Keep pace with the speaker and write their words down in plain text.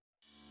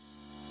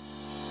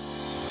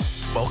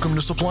Welcome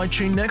to Supply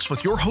Chain Next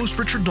with your host,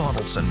 Richard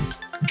Donaldson.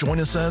 Join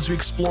us as we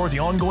explore the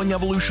ongoing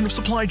evolution of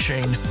supply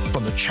chain,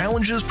 from the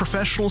challenges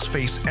professionals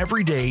face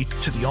every day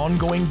to the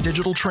ongoing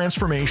digital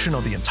transformation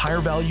of the entire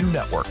value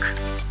network.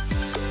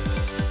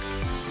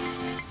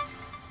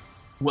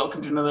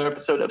 Welcome to another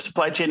episode of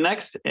Supply Chain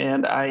Next,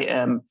 and I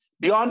am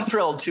beyond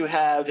thrilled to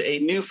have a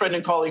new friend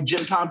and colleague,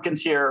 Jim Tompkins,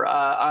 here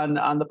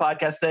on the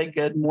podcast today.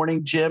 Good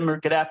morning, Jim, or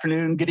good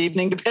afternoon, good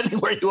evening, depending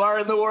where you are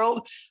in the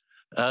world.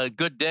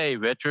 Good day,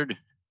 Richard.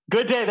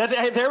 Good day.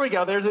 There we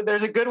go. There's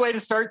a good way to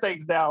start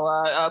things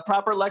now.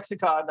 Proper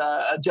lexicon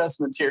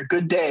adjustments here.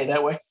 Good day.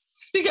 That way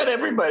you got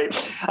everybody.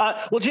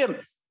 Well, Jim,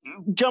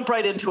 jump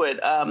right into it.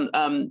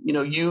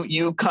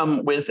 You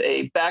come with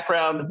a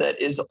background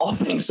that is all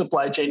things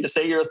supply chain. To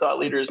say you're a thought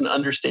leader is an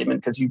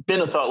understatement, because you've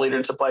been a thought leader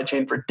in supply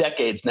chain for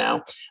decades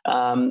now,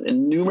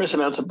 and numerous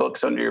amounts of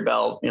books under your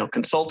belt,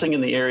 consulting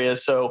in the area.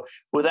 So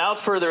without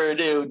further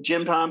ado,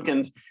 Jim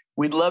Tompkins,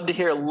 we'd love to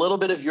hear a little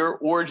bit of your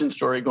origin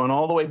story, going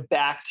all the way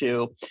back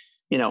to,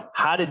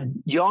 how did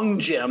young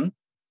Jim,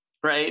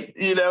 right?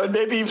 And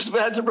maybe you've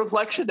had some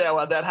reflection now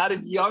on that. How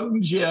did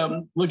young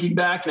Jim, looking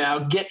back now,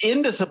 get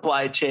into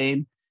supply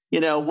chain?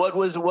 What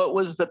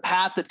was the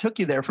path that took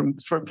you there from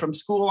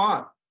school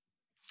on?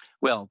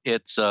 Well,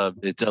 it's a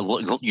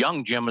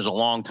young Jim is a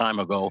long time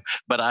ago,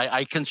 but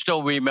I can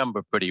still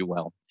remember pretty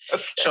well.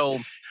 Okay. So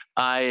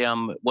I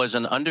was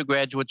an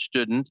undergraduate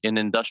student in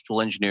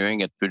industrial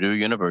engineering at Purdue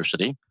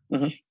University,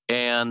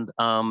 and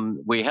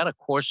we had a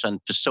course on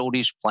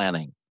facilities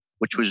planning,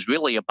 which was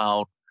really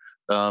about,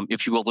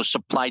 if you will, the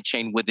supply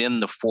chain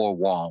within the four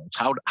walls.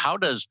 How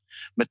does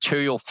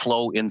material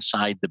flow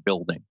inside the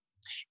building?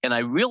 And I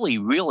really,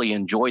 really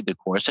enjoyed the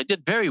course. I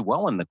did very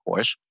well in the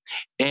course.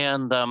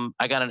 And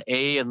I got an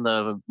A in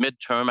the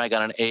midterm. I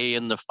got an A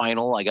in the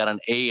final. I got an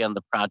A on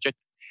the project.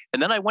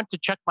 And then I went to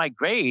check my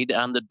grade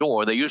on the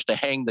door. They used to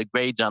hang the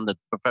grades on the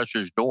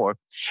professor's door.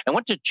 I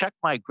went to check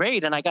my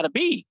grade and I got a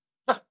B.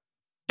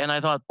 And I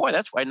thought, boy,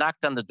 that's why I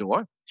knocked on the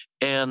door.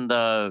 And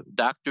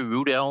Dr.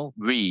 Rudell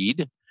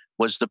Reed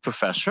was the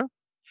professor.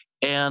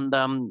 And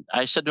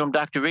I said to him,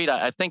 Dr. Reed,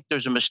 I think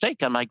there's a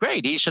mistake on my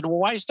grade. He said, well,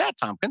 why is that,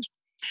 Tompkins?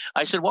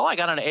 I said, well, I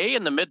got an A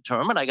in the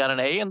midterm, and I got an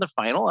A in the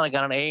final, and I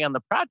got an A on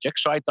the project.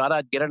 So I thought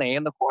I'd get an A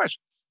in the course.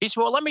 He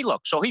said, well, let me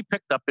look. So he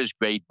picked up his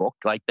grade book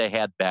like they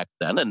had back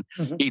then. And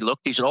he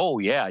looked, he said, oh,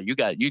 yeah, you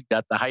got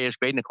the highest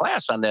grade in the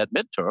class on that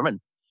midterm. And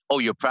oh,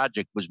 your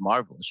project was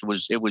marvelous.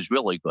 It was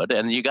really good.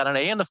 And you got an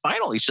A in the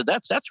final. He said,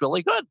 that's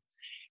really good.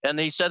 And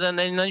he said, and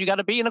then you got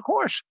a B in the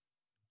course.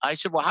 I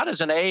said, well, how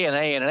does an A and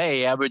an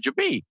A average a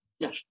B?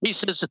 Yeah. He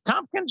says,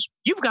 Tompkins,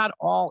 you've got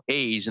all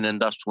A's in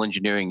industrial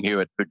engineering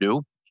here at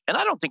Purdue. And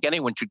I don't think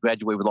anyone should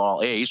graduate with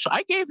all A's. So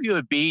I gave you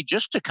a B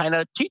just to kind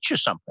of teach you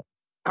something.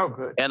 Oh,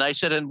 good. And I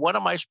said, and what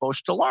am I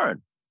supposed to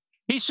learn?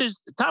 He says,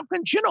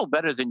 Tompkins, you know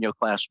better than your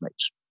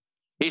classmates.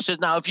 He says,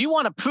 now, if you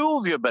want to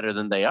prove you're better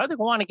than they are, they're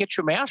going to want to get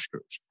your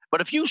master's. But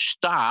if you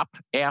stop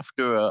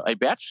after a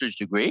bachelor's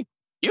degree,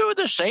 you're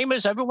the same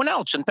as everyone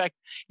else. In fact,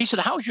 he said,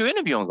 how's your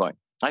interviewing going?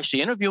 I said,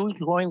 interviewing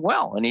is going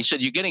well. And he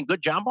said, you're getting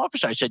good job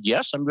offers? I said,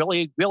 yes, I'm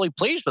really, really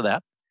pleased with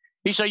that.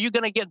 He said, you're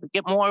going to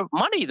get more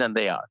money than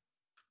they are.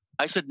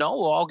 I said, no,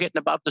 we're all getting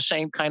about the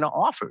same kind of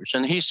offers.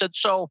 And he said,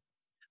 so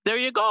there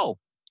you go.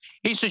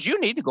 He says, you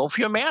need to go for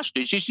your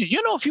master's. He said,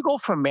 if you go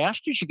for a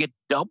master's, you get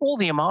double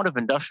the amount of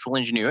industrial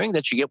engineering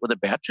that you get with a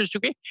bachelor's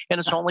degree, and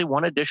it's only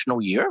one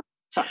additional year.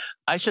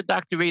 I said,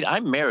 Dr. Reed,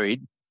 I'm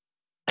married,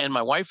 and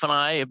my wife and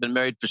I have been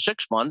married for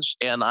 6 months,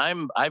 and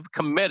I've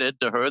committed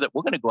to her that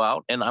we're going to go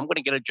out and I'm going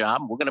to get a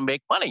job and we're going to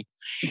make money.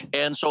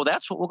 And so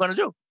that's what we're going to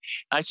do.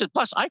 I said,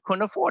 plus I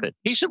couldn't afford it.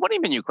 He said, what do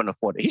you mean you couldn't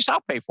afford it? He said,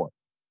 I'll pay for it.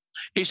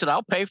 He said,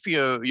 I'll pay for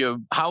your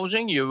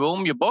housing, your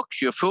room, your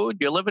books, your food,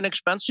 your living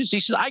expenses. He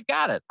said, I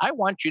got it. I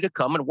want you to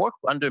come and work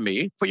under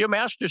me for your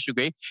master's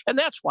degree. And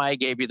that's why I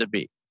gave you the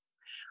B.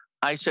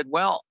 I said,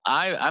 well,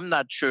 I'm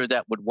not sure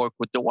that would work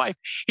with the wife.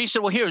 He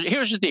said, well,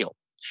 here's the deal.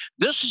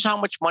 This is how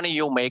much money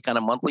you'll make on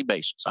a monthly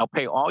basis. I'll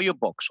pay all your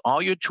books,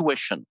 all your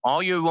tuition,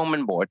 all your room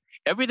and board.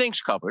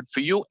 Everything's covered for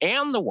you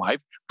and the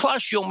wife.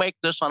 Plus, you'll make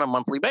this on a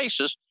monthly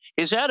basis.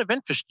 Is that of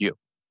interest to you?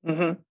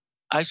 Mm-hmm.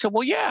 I said,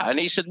 well, yeah. And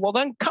he said, well,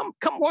 then come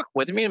work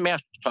with me and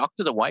talk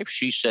to the wife.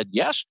 She said,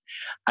 yes.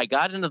 I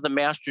got into the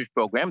master's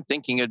program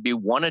thinking it'd be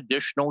one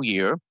additional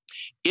year.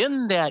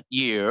 In that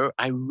year,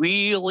 I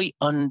really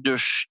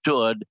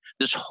understood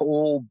this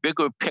whole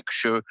bigger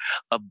picture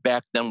of,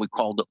 back then we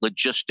called it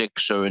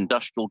logistics or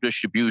industrial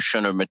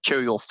distribution or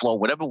material flow,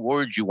 whatever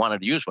words you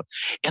wanted to use.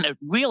 And it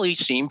really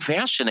seemed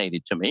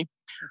fascinating to me.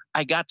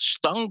 I got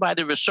stung by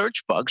the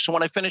research bug. So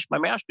when I finished my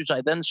master's, I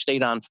then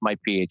stayed on for my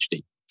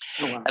PhD.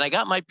 Oh, wow. And I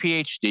got my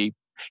PhD.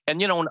 And,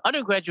 in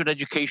undergraduate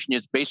education,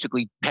 it's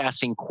basically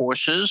passing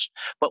courses.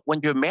 But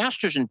when you're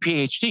master's and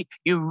PhD,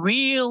 you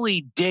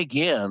really dig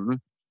in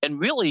and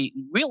really,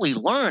 really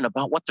learn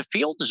about what the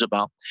field is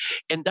about.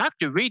 And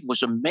Dr. Reed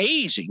was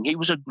amazing. He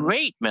was a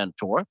great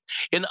mentor.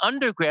 In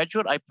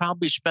undergraduate, I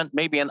probably spent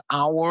maybe an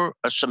hour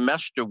a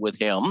semester with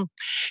him.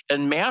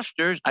 In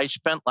master's, I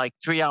spent like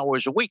 3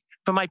 hours a week.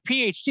 For my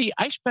PhD,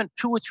 I spent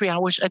 2 or 3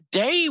 hours a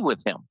day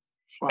with him.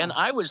 Wow. And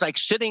I was like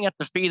sitting at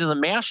the feet of the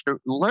master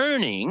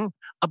learning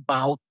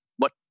about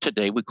what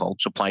today we call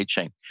supply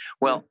chain.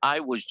 Well, I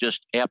was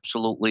just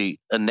absolutely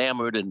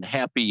enamored and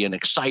happy and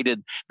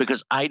excited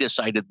because I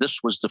decided this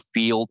was the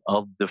field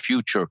of the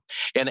future.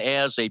 And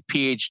as a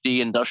PhD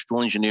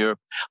industrial engineer,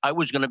 I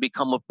was going to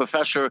become a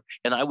professor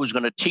and I was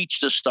going to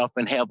teach this stuff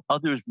and have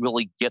others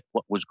really get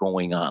what was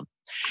going on.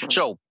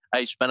 So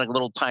I spent a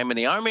little time in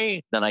the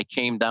Army. Then I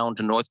came down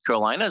to North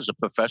Carolina as a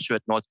professor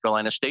at North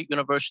Carolina State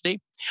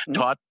University,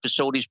 taught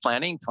facilities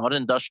planning, taught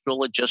industrial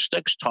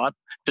logistics, taught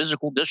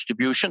physical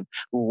distribution,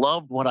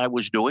 loved what I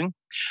was doing.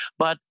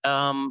 But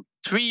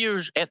 3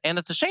 years, and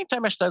at the same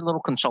time, I started a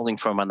little consulting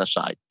firm on the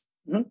side,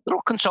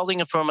 little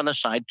consulting firm on the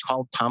side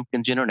called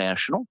Tompkins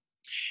International.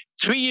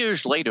 3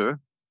 years later,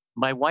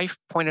 my wife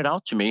pointed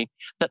out to me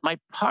that my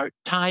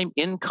part-time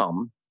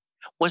income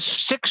was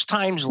 6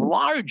 times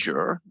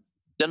larger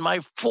than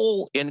my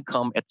full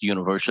income at the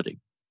university.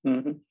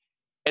 And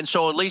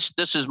so at least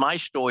this is my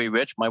story,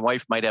 Rich. My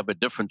wife might have a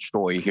different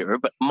story here,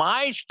 but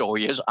my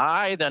story is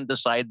I then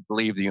decided to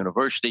leave the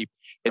university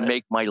and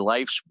make my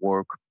life's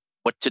work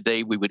what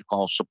today we would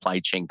call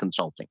supply chain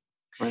consulting.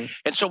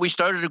 And so we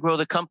started to grow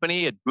the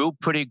company. It grew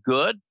pretty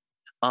good.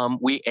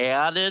 We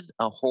added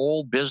a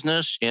whole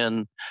business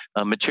in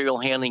material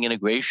handling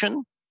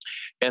integration.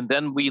 And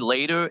then we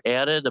later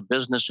added a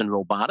business in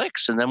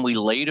robotics. And then we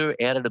later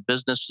added a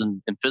business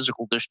in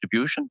physical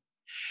distribution.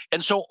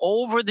 And so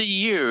over the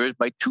years,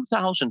 by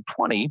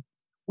 2020,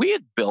 we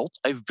had built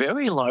a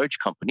very large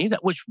company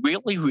that was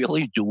really,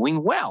 really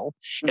doing well.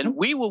 And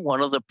we were one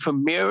of the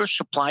premier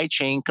supply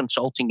chain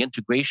consulting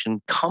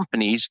integration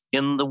companies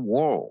in the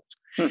world.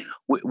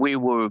 We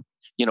were,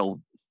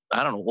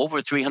 I don't know,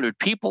 over 300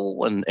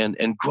 people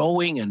and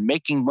growing and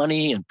making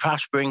money and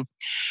prospering.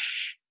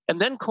 And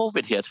then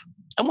COVID hit.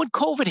 And when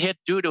COVID hit,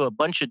 due to a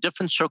bunch of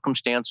different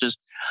circumstances,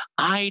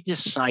 I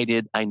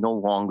decided I no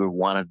longer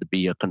wanted to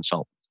be a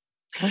consultant.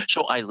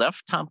 So I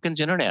left Tompkins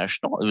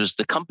International. It was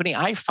the company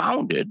I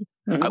founded.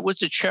 I was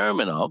the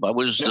chairman of. I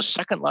was the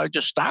second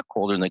largest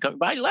stockholder in the company.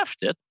 But I left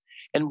it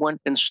and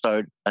went and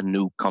started a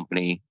new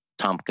company,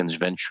 Tompkins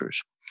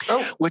Ventures.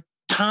 With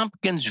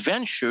Tompkins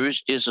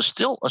Ventures is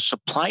still a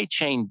supply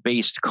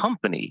chain-based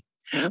company.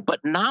 But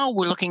now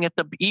we're looking at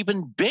the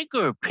even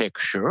bigger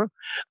picture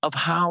of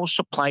how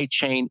supply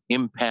chain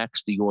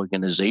impacts the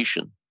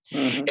organization.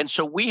 And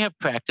so we have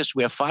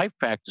 5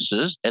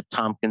 practices at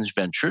Tompkins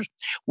Ventures.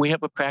 We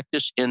have a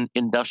practice in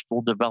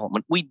industrial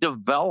development. We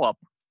develop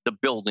the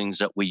buildings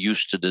that we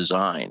used to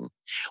design.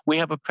 We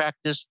have a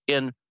practice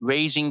in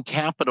raising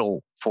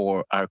capital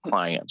for our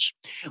clients.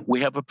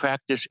 We have a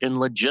practice in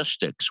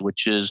logistics,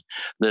 which is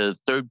the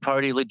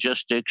third-party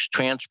logistics,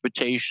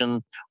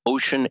 transportation,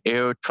 ocean,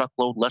 air,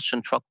 truckload, less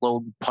than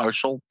truckload,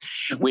 parcel.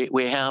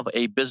 We have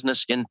a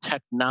business in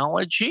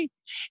technology,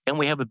 and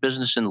we have a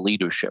business in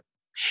leadership.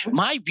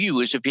 My view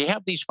is if you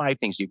have these 5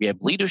 things, if you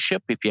have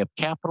leadership, if you have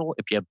capital,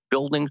 if you have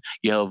buildings,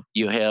 you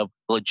have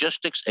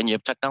logistics, and you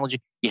have technology,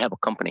 you have a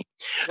company.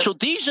 So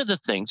these are the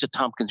things that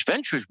Tompkins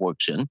Ventures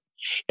works in.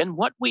 And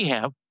what we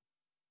have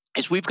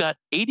is we've got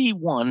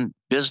 81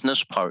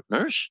 business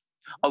partners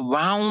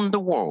around the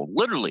world,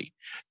 literally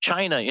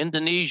China,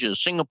 Indonesia,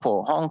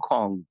 Singapore, Hong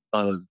Kong,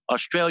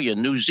 Australia,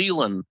 New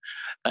Zealand,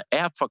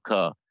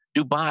 Africa,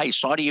 Dubai,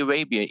 Saudi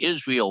Arabia,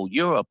 Israel,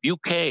 Europe,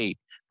 UK,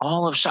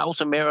 all of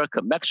South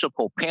America,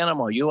 Mexico,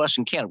 Panama, US,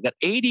 and Canada. We've got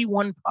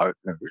 81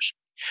 partners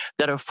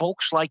that are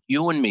folks like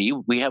you and me.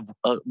 We have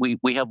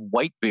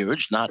white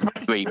beards,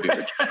 not gray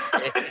beards.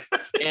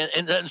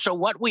 and so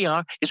what we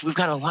are is we've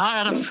got a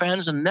lot of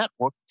friends and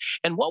network.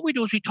 And what we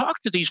do is we talk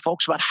to these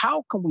folks about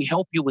how can we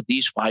help you with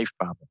these 5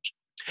 problems.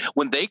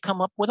 When they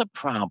come up with a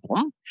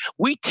problem,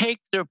 we take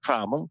their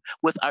problem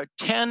with our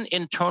 10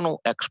 internal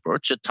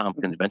experts at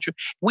Tompkins Venture.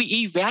 We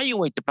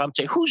evaluate the problem,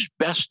 say, who's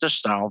best to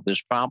solve this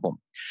problem?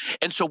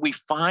 And so we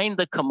find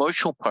the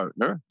commercial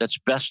partner that's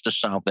best to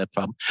solve that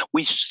problem.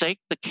 We take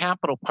the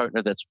capital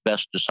partner that's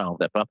best to solve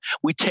that problem.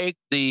 We take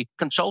the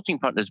consulting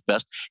partner that's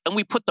best, and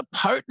we put the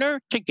partner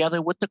together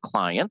with the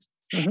client,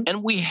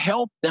 and we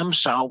help them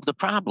solve the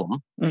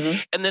problem.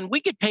 And then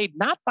we get paid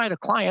not by the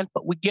client,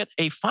 but we get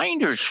a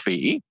finder's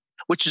fee,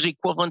 which is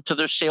equivalent to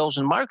their sales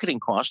and marketing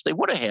costs they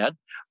would have had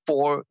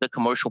for the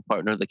commercial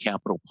partner, the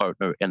capital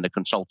partner, and the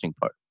consulting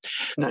partner.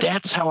 Nice.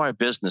 That's how our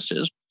business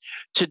is.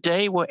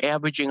 Today, we're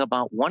averaging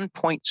about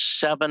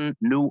 1.7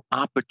 new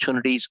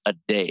opportunities a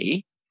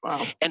day.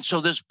 Wow. And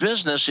so this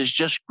business has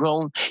just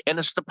grown, and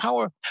it's the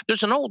power.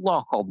 There's an old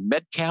law called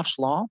Metcalfe's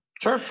Law.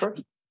 Sure, of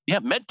course. Yeah,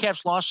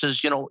 Metcalfe's Law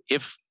says,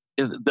 if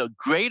the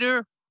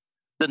greater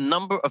the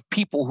number of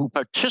people who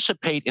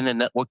participate in a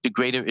network, the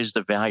greater is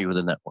the value of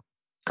the network.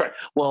 Correct.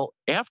 Well,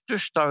 after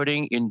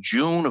starting in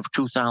June of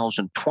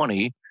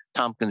 2020,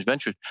 Tompkins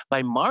Ventures,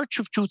 by March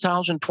of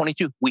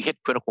 2022, we hit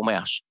critical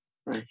mass.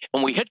 Right.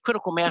 When we hit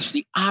critical mass,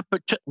 the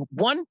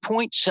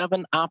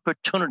 1.7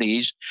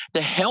 opportunities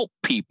to help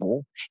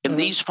people in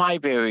these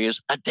 5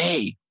 areas a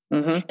day.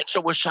 And so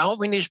we're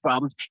solving these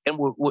problems, and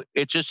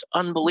it's just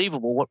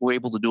unbelievable what we're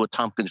able to do at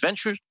Tompkins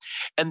Ventures.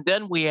 And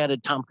then we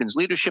added Tompkins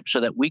Leadership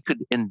so that we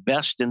could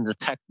invest in the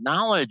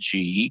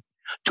technology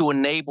to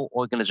enable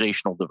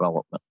organizational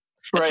development.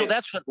 And so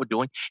that's what we're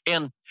doing.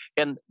 And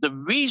the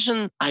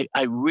reason I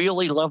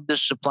really love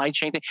this supply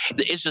chain thing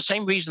is the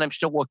same reason I'm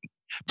still working.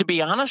 To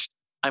be honest,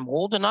 I'm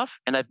old enough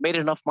and I've made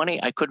enough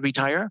money, I could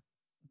retire,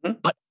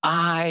 but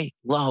I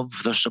love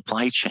the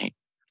supply chain.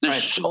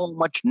 There's so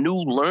much new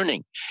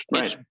learning.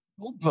 It's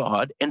so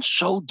broad and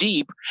so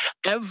deep.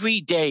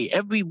 Every day,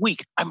 every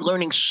week, I'm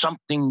learning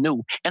something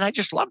new. And I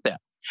just love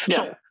that. Yeah.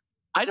 So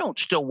I don't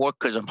still work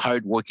because I'm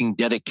hardworking,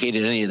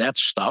 dedicated, any of that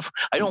stuff.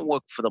 I don't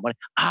work for the money.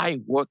 I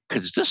work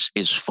because this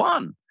is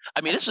fun.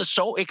 I mean, this is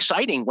so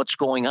exciting what's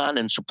going on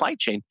in supply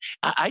chain.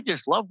 I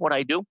just love what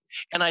I do.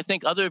 And I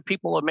think other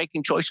people are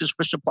making choices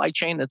for supply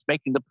chain that's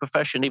making the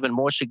profession even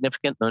more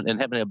significant and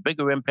having a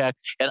bigger impact.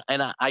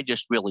 And I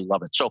just really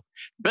love it. So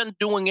been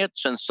doing it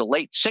since the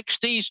late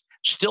 60s,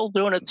 still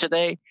doing it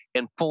today,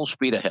 and full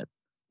speed ahead.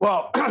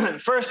 Well,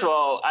 first of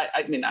all,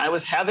 I mean, I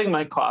was having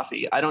my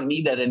coffee. I don't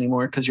need that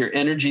anymore because your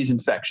energy is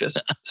infectious.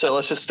 So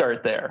let's just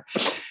start there.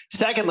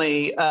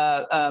 Secondly,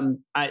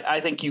 I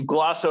think you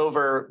gloss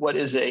over what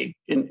is an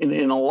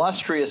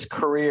illustrious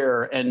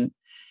career, and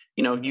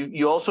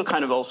you also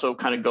kind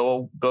of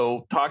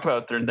go talk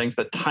about certain things,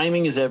 but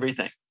timing is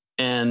everything,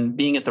 and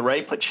being at the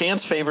right place.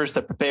 Chance favors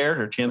the prepared,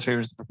 or chance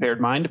favors the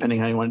prepared mind, depending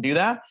how you want to do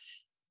that.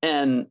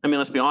 And I mean,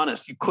 let's be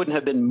honest, you couldn't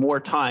have been more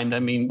timed. I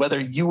mean, whether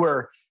you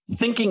were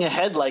thinking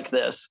ahead like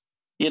this,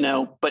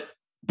 but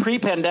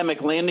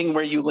pre-pandemic landing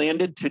where you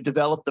landed to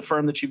develop the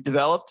firm that you've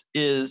developed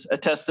is a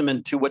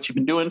testament to what you've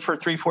been doing for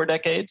 3-4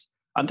 decades,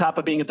 on top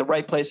of being at the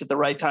right place at the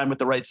right time with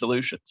the right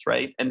solutions,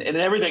 right? And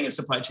everything is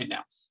supply chain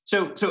now.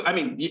 So I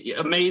mean,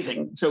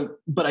 amazing. So,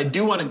 but I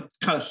do want to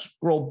kind of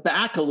scroll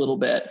back a little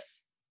bit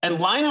and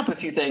line up a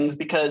few things,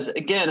 because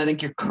again, I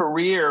think your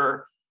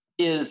career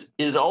is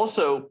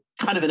also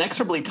kind of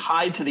inexorably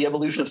tied to the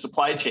evolution of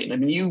supply chain. I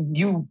mean,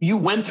 you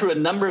went through a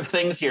number of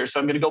things here. So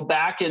I'm going to go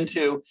back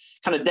into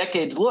kind of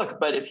decades look,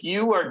 but if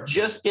you are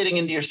just getting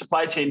into your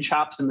supply chain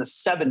chops in the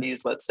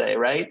 70s, let's say,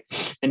 right?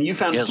 And you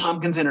found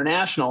Tompkins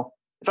International,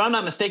 if I'm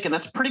not mistaken,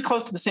 that's pretty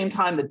close to the same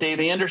time that Dave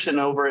Anderson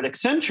over at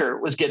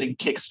Accenture was getting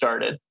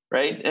kickstarted,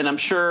 right? And I'm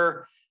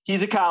sure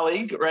he's a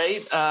colleague,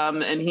 right?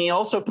 And he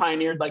also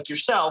pioneered like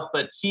yourself,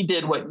 but he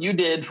did what you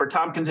did for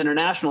Tompkins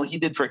International. He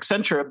did for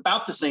Accenture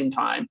about the same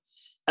time.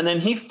 And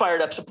then he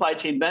fired up Supply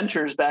Chain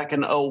Ventures back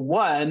in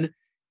 2001,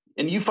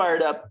 and you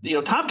fired up,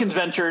 Tompkins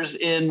Ventures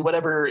in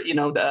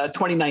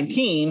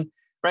 2019,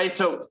 right?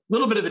 So a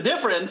little bit of a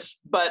difference,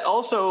 but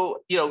also,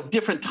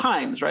 different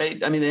times,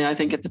 right? I mean, I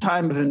think at the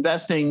time of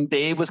investing,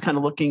 Dave was kind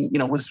of looking,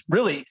 was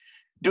really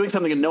doing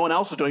something that no one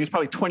else was doing. He's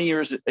probably 20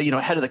 years,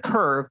 ahead of the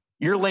curve.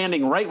 You're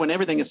landing right when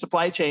everything is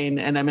supply chain.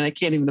 And I mean, I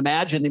can't even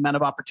imagine the amount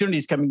of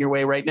opportunities coming your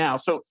way right now.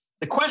 So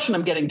the question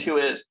I'm getting to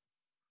is,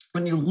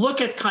 when you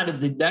look at kind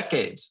of the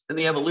decades and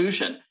the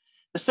evolution,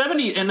 the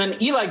 70s, and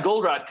then Eli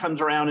Goldratt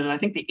comes around in, I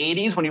think, the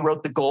 80s when he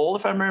wrote The Goal,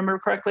 if I remember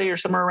correctly, or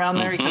somewhere around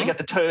there. He kind of got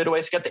the Toyota way.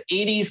 He's got the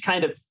 80s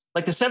kind of,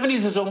 like the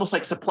 70s is almost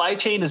like supply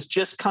chain is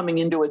just coming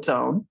into its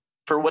own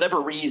for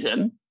whatever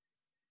reason.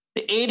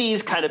 The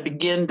 80s kind of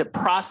begin to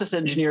process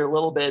engineer a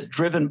little bit,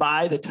 driven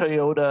by the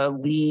Toyota,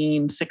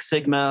 Lean, Six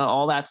Sigma,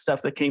 all that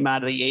stuff that came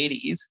out of the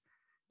 80s.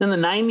 Then the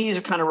 90s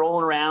are kind of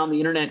rolling around. The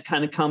internet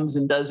kind of comes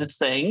and does its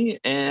thing.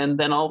 And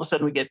then all of a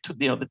sudden we get to,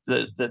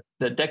 the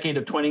decade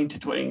of 2000 to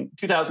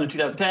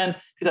 2010,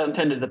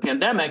 2010 to the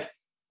pandemic.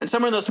 And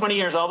somewhere in those 20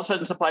 years, all of a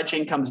sudden supply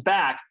chain comes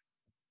back.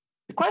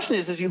 The question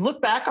is, as you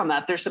look back on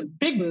that, there's some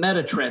big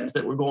meta trends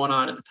that were going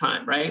on at the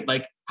time, right?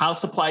 Like how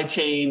supply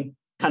chain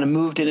kind of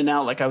moved in and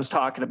out, like I was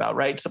talking about,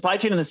 right? Supply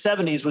chain in the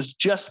 70s was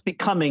just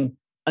becoming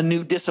a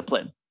new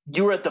discipline.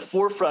 You were at the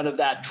forefront of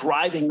that,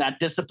 driving that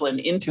discipline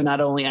into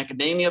not only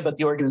academia, but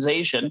the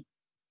organization.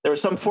 There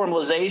was some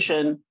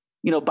formalization,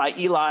 by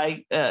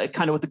Eli,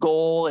 kind of with The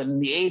Goal in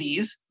the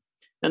 80s.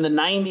 And the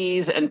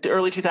 90s and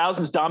early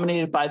 2000s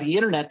dominated by the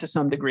internet to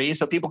some degree.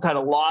 So people kind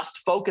of lost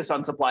focus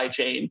on supply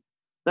chain.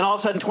 Then all of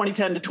a sudden,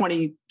 2010 to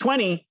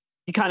 2020,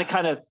 you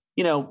kind of,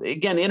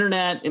 again,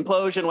 internet,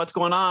 implosion, what's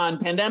going on,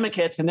 pandemic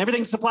hits, and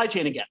everything's supply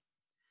chain again.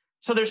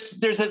 So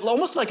there's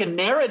almost like a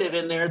narrative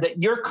in there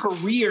that your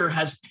career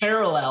has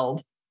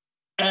paralleled.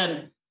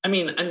 And I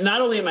mean, not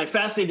only am I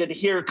fascinated to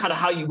hear kind of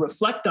how you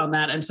reflect on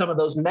that and some of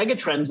those mega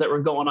trends that were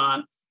going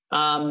on,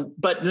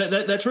 but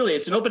that's really,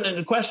 it's an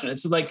open-ended question.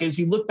 It's like, as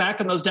you look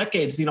back on those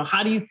decades,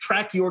 how do you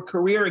track your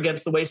career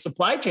against the way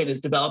supply chain is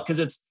developed? Because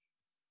it's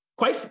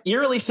quite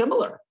eerily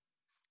similar.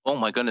 Oh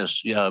my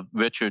goodness,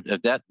 Richard,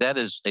 that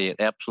is an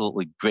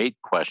absolutely great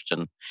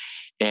question.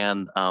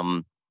 And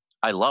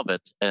I love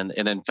it. And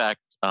in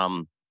fact,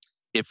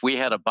 if we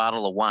had a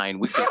bottle of wine,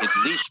 we could at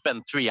least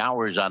spend 3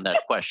 hours on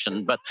that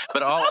question. But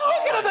all I'm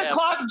looking at the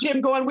clock,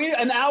 Jim, going,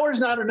 an hour's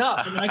not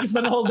enough. I mean, I can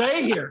spend the whole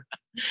day here.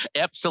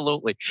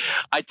 Absolutely.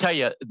 I tell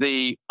you,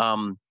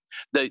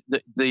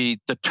 the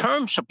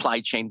term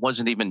supply chain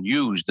wasn't even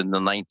used in the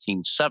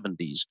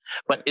 1970s,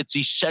 but it's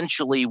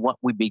essentially what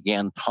we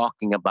began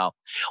talking about.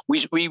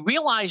 We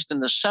realized in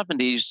the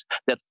 70s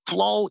that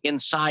flow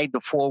inside the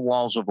four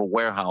walls of a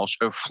warehouse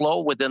or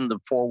flow within the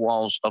four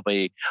walls of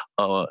a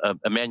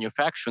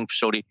manufacturing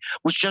facility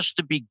was just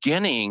the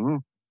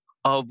beginning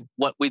of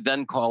what we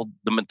then called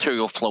the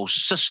material flow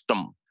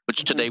system,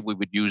 which today we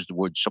would use the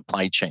word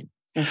supply chain.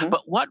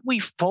 But what we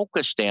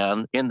focused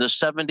on in the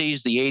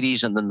 70s, the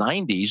 80s, and the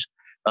 90s,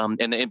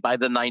 and by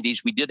the 90s,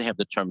 we did have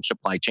the term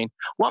supply chain.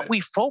 What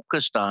we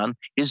focused on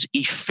is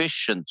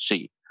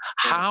efficiency.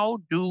 How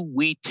do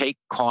we take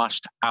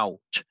cost out?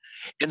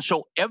 And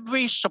so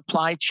every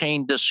supply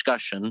chain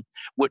discussion,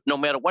 no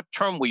matter what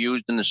term we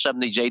used in the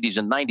 70s, 80s,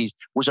 and 90s,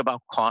 was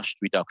about cost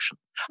reduction.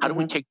 How do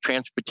we take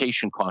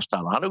transportation cost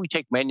out? How do we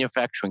take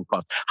manufacturing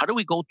cost? How do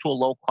we go to a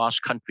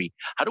low-cost country?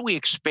 How do we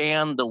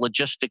expand the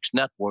logistics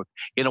network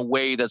in a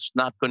way that's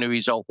not going to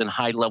result in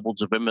high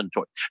levels of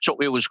inventory? So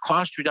it was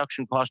cost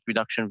reduction, cost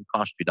reduction,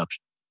 cost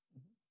reduction.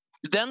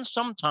 Then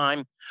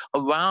sometime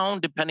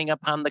around, depending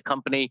upon the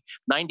company,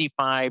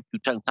 95 to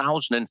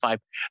 2005,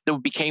 there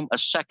became a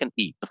second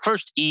E. The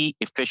first E,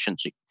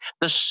 efficiency.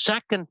 The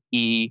second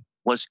E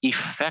was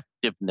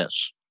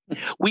effectiveness.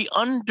 We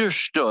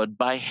understood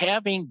by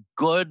having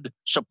good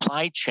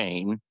supply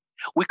chain,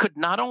 we could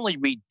not only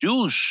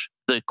reduce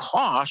the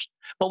cost,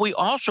 but we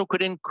also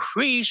could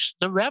increase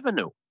the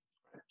revenue.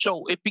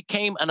 So it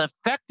became an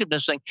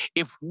effectiveness thing.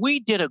 If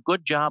we did a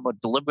good job of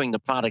delivering the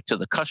product to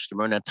the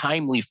customer in a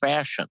timely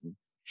fashion,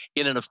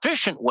 in an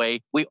efficient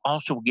way, we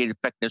also get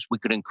effectiveness. We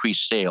could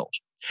increase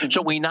sales.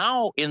 So we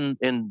now, in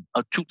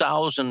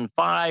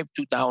 2005,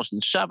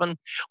 2007,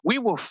 we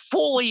were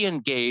fully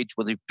engaged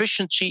with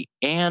efficiency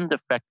and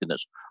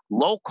effectiveness,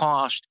 low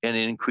cost and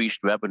increased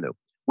revenue.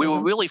 We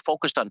were really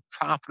focused on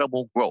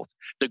profitable growth,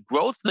 the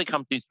growth of the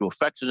company through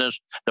effectiveness,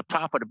 the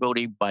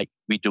profitability by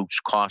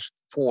reduced cost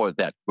for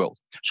that growth.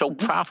 So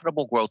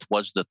profitable growth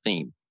was the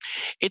theme.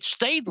 It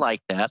stayed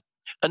like that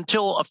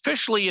until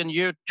officially in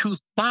year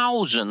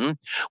 2000,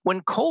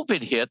 when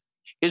COVID hit,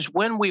 is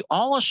when we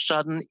all of a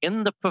sudden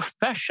in the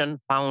profession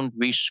found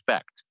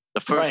respect,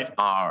 the first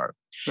R.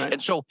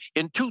 And so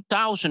in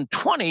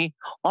 2020,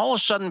 all of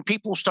a sudden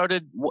people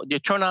started, you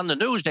turn on the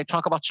news, they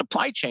talk about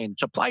supply chain,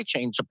 supply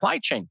chain, supply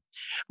chain.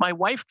 My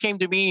wife came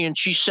to me and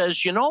she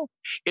says, you know,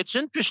 it's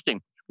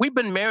interesting. We've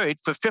been married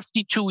for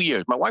 52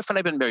 years. My wife and I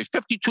have been married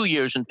 52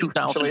 years in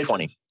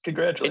 2020.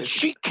 Congratulations. And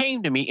she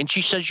came to me and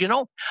she says, you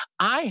know,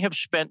 I have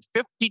spent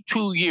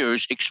 52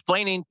 years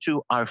explaining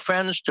to our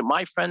friends, to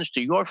my friends,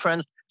 to your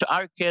friends, to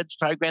our kids,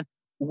 to our grand,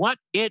 what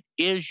it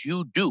is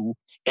you do,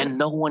 and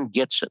no one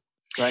gets it.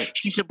 Right.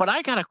 She said, but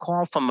I got a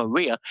call from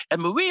Maria.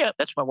 And Maria,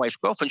 that's my wife's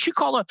girlfriend, she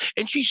called her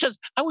and she says,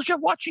 I was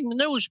just watching the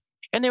news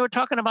and they were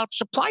talking about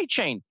supply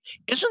chain.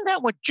 Isn't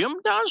that what Jim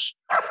does?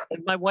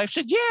 And my wife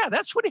said, yeah,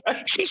 that's what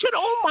she said,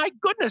 oh my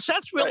goodness,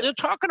 that's really, they're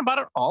talking about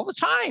it all the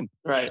time.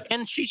 Right.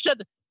 And she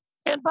said,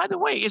 and by the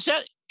way, is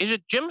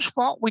it Jim's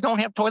fault we don't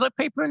have toilet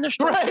paper in this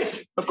store?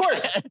 Right. Of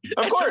course.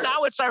 Of course. So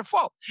now it's our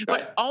fault.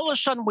 But all of a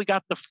sudden we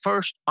got the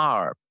first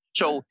R.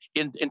 So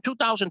in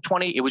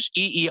 2020, it was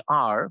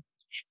EER.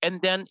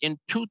 And then in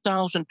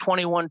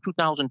 2021,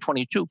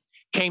 2022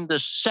 came the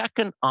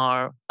second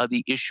R of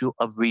the issue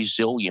of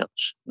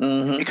resilience.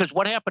 Because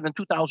what happened in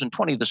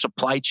 2020, the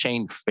supply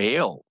chain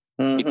failed.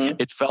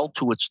 It fell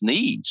to its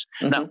knees.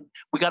 Now,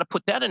 we got to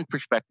put that in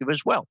perspective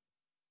as well.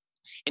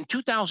 In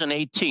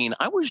 2018,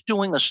 I was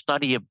doing a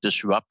study of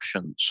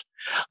disruptions.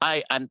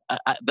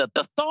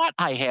 The thought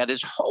I had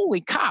is,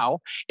 holy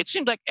cow, it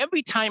seems like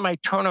every time I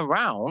turn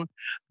around,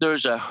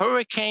 there's a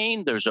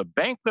hurricane, there's a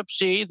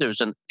bankruptcy, there's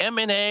an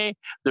M&A,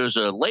 there's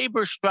a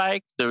labor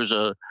strike, there's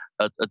a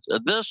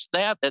this,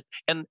 that,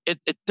 and it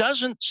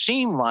doesn't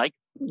seem like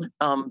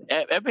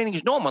everything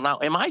is normal. Now,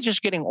 am I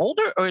just getting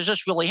older or is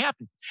this really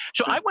happening?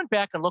 So I went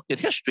back and looked at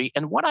history,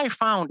 and what I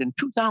found in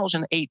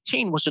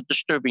 2018 was a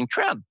disturbing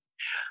trend.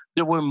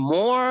 There were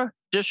more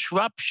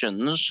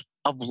disruptions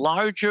of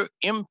larger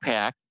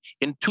impact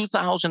in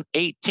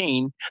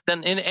 2018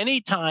 than in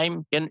any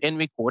time in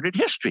recorded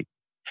history.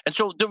 And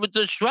so there were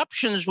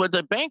disruptions where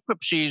the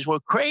bankruptcies were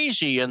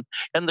crazy and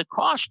the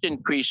cost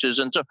increases.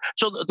 And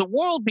so the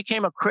world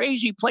became a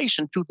crazy place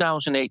in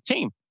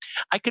 2018.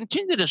 I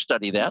continued to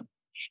study that.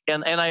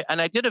 And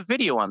I did a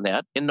video on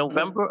that in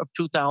November of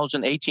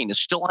 2018. It's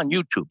still on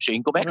YouTube, so you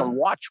can go back and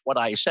watch what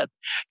I said.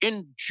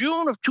 In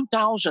June of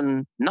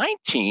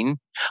 2019,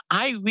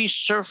 I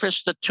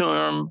resurfaced the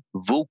term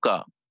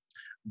VUCA.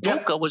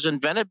 VUCA was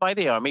invented by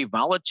the Army: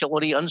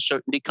 volatility,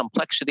 uncertainty,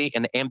 complexity,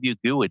 and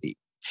ambiguity.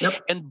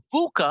 And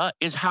VUCA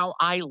is how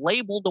I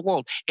labeled the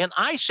world. And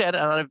I said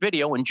on a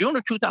video in June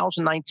of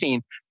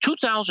 2019,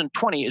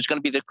 2020 is going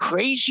to be the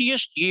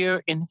craziest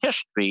year in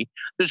history.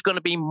 There's going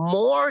to be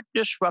more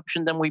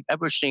disruption than we've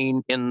ever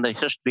seen in the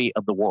history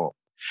of the world.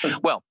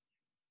 Well,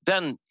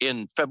 then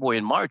in February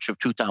and March of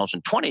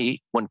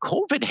 2020, when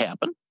COVID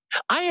happened,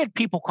 I had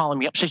people calling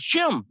me up and said,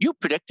 Jim, you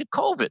predicted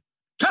COVID.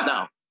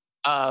 Now,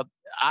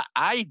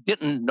 I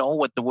didn't know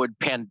what the word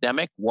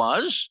pandemic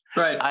was.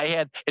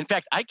 Right. In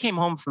fact, I came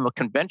home from a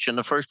convention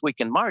the first week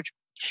in March,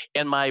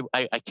 and I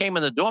came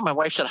in the door. My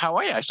wife said, "How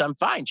are you?" I said, "I'm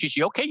fine." She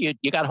said, "Okay,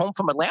 you got home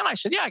from Atlanta?" I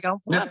said, "Yeah, I got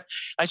home from Atlanta."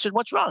 I said,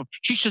 "What's wrong?"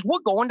 She said, "We're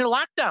going to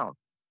lockdown."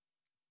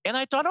 And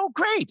I thought, "Oh,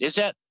 great. Is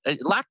that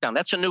lockdown?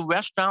 That's a new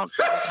restaurant?"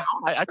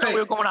 I thought we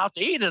were going out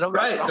to eat at a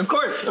restaurant.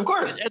 Of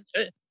course.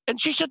 And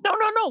she said,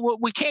 no,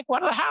 we can't go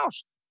out of the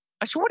house.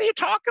 I said, "What are you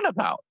talking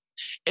about?"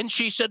 And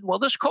she said, "Well,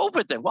 this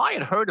COVID thing." Well, I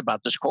had heard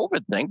about this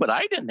COVID thing, but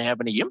I didn't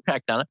have any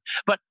impact on it.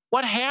 But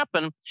what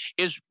happened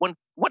is what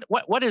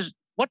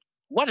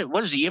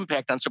is the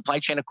impact on supply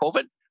chain of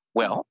COVID?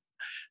 Well,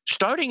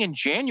 starting in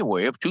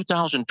January of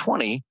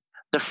 2020,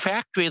 the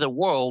factory of the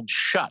world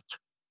shut.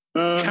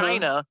 Mm-hmm.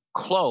 China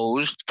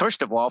closed,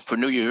 first of all, for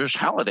New Year's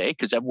holiday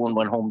because everyone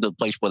went home to the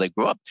place where they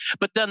grew up.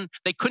 But then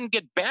they couldn't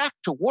get back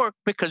to work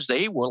because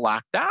they were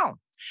locked down.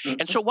 Mm-hmm.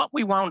 And so what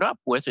we wound up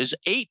with is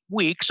 8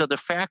 weeks of the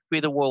factory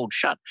of the world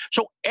shut.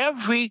 So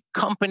every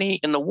company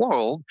in the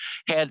world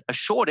had a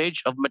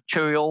shortage of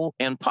material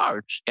and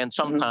parts and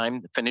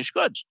sometimes finished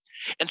goods.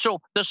 And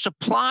so the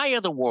supply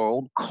of the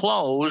world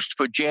closed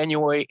for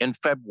January and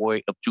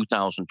February of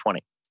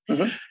 2020.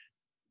 Mm-hmm.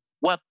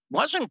 What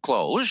wasn't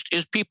closed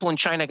is people in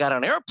China got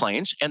on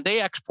airplanes and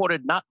they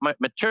exported not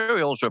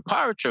materials or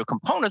parts or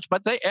components,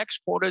 but they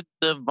exported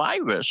the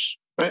virus.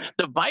 Right.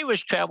 The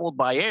virus traveled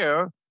by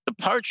air. The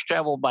parts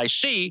traveled by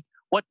sea.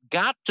 What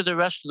got to the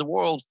rest of the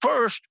world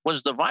first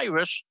was the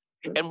virus.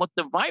 And what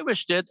the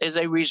virus did is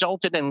they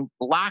resulted in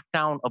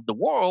lockdown of the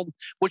world,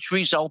 which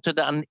resulted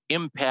in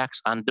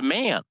impacts on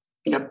demand.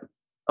 Yep.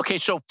 Okay,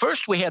 so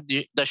first we had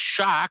the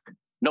shock,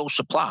 no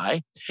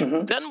supply.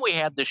 Mm-hmm. Then we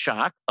had the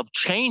shock of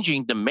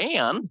changing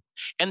demand.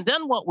 And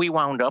then what we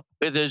wound up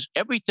with is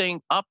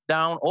everything up,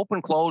 down,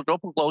 open, closed,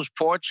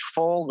 ports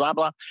full, blah,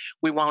 blah.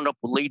 We wound up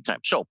with lead time.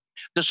 So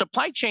the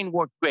supply chain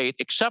worked great,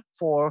 except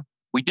for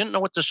we didn't know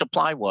what the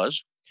supply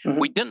was.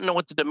 Mm-hmm. We didn't know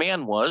what the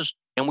demand was.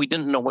 And we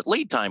didn't know what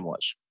lead time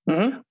was.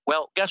 Mm-hmm.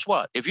 Well, guess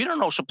what? If you don't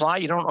know supply,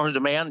 you don't know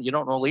demand, you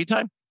don't know lead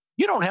time,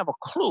 you don't have a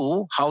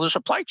clue how the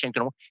supply chain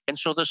can work. And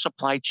so the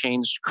supply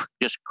chains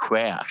just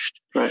crashed.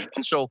 Right.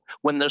 And so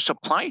when the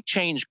supply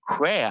chains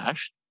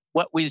crashed,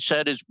 what we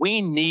said is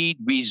we need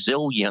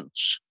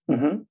resilience.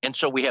 Mm-hmm. And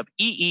so we have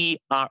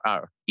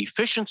EERR,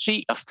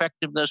 efficiency,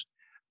 effectiveness,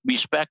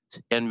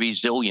 respect, and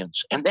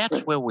resilience. And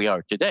that's where we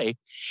are today,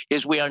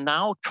 is we are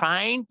now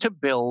trying to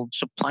build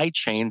supply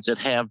chains that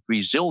have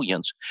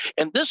resilience.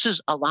 And this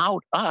has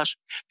allowed us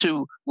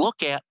to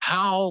look at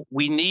how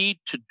we need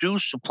to do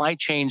supply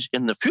chains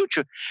in the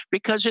future,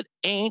 because it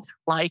ain't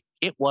like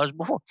it was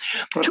before.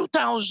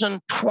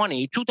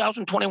 2020,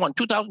 2021,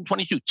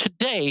 2022,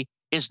 today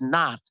is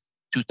not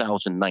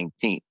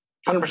 2019.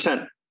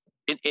 100%.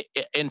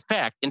 In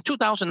fact, in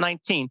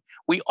 2019,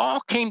 we all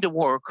came to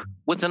work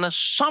with an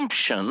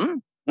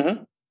assumption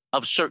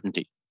of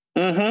certainty.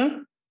 Mm-hmm.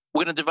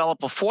 We're going to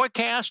develop a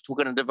forecast.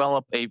 We're going to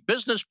develop a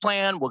business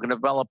plan. We're going to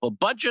develop a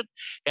budget.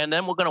 And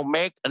then we're going to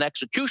make an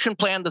execution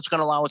plan that's going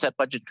to allow us that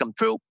budget to come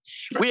true.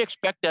 We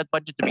expect that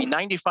budget to be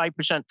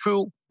 95%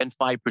 true and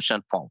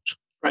 5% false.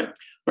 Right.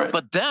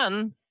 But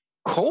then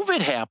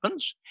COVID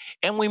happens,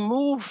 and we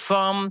move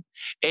from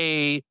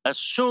a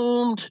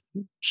assumed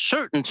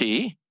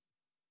certainty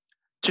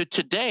to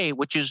today,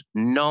 which is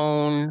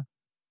known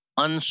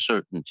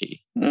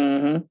uncertainty.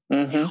 Mm-hmm,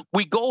 mm-hmm.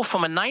 We go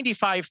from a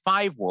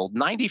 95-5 world,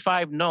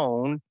 95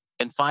 known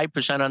and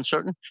 5%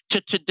 uncertain,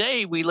 to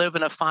today we live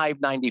in a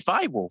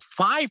 5-95 world.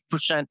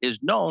 5% is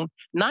known,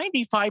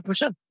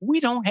 95% we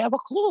don't have a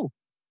clue.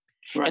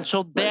 Right, and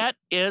so that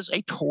is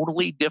a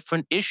totally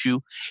different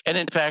issue. And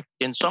in fact,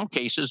 in some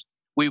cases,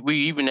 we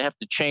even have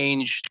to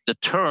change the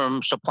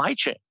term supply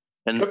chain.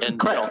 And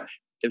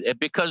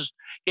because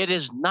it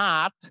is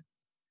not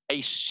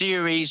a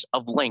series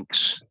of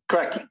links.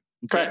 Correct.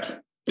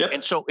 Yep.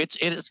 And so it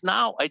is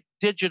now a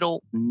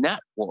digital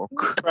network.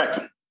 Correct.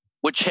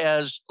 Which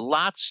has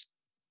lots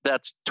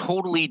that's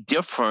totally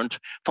different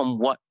from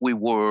what we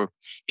were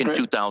in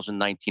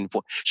 2019.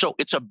 So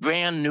it's a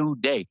brand new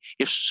day.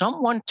 If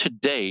someone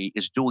today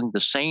is doing the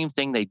same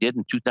thing they did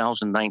in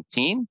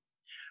 2019,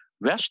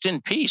 rest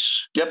in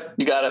peace. Yep,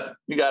 you got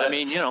it. I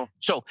mean,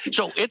 so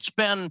it's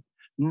been,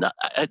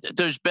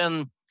 there's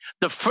been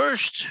the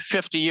first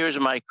 50 years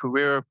of my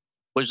career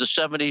was the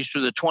 70s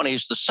through the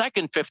 20s. The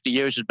second 50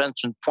 years has been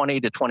from 20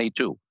 to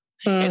 22.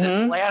 Mm-hmm. And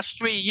in the last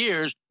 3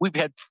 years, we've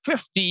had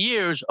 50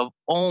 years of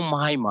oh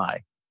my.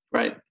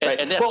 Right.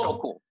 And that's so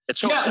cool. It's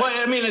so well,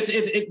 I mean,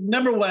 it's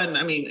number one.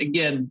 I mean,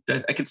 again,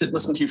 I could sit and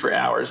listen to you for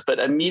hours, but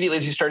immediately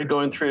as you started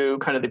going through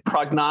kind of the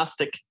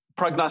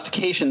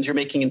prognostications you're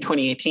making in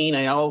 2018,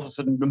 I all of a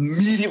sudden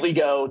immediately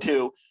go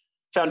to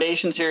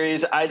Foundation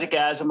series, Isaac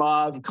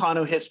Asimov,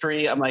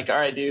 Econohistory. I'm like, all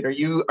right, dude, are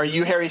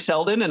you Harry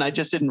Seldon? And I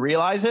just didn't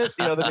realize it.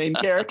 The main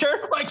character.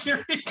 Like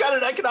you've got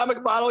an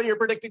economic model. You're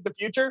predicting the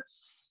future.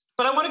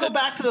 But I want to go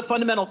back to the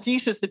fundamental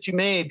thesis that you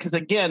made, because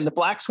again, the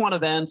black swan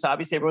events.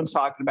 Obviously, everyone's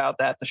talking about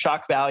that. The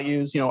shock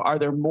values. Are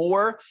there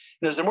more?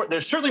 There's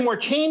certainly more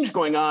change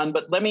going on.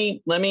 But let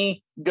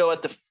me go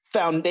at the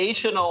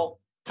foundational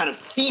kind of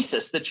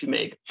thesis that you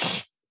make.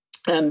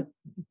 And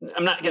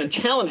I'm not going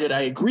to challenge it.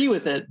 I agree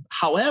with it.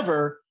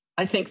 However,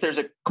 I think there's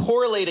a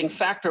correlating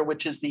factor,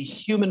 which is the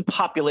human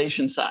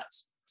population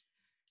size.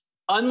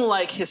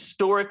 Unlike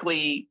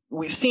historically,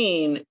 we've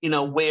seen,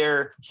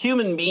 where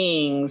human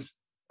beings,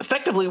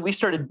 effectively, we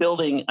started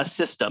building a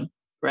system,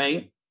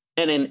 right?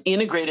 And an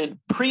integrated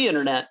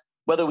pre-internet,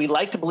 whether we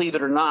like to believe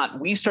it or not,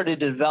 we started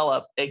to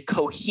develop a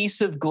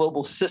cohesive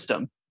global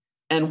system.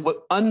 And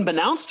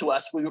unbeknownst to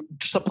us,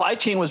 supply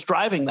chain was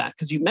driving that,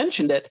 because you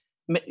mentioned it.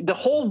 The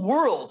whole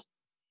world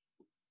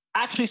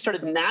actually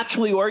started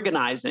naturally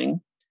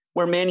organizing,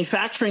 where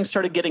manufacturing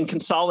started getting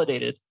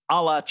consolidated, a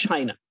la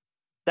China.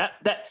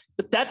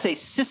 That's a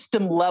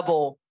system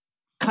level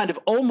kind of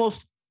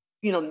almost,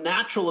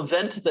 natural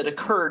event that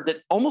occurred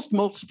that almost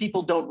most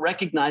people don't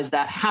recognize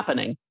that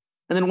happening.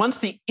 And then once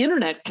the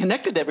internet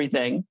connected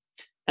everything,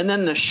 and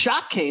then the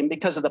shock came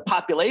because of the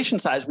population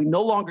size, we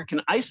no longer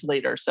can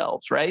isolate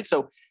ourselves, right?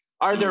 So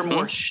are there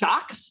more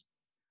shocks?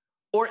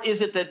 Or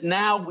is it that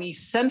now we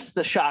sense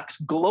the shocks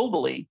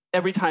globally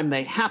every time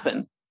they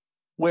happen,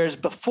 whereas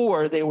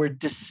before they were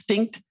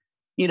distinct,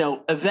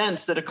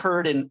 events that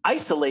occurred in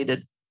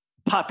isolated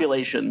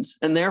populations,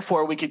 and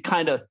therefore we could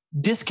kind of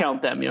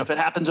discount them. If it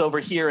happens over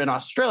here in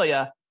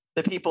Australia,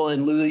 the people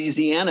in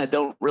Louisiana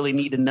don't really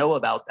need to know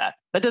about that.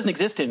 That doesn't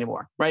exist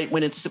anymore, right?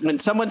 When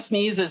someone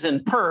sneezes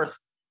in Perth,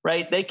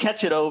 right, they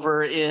catch it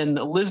over in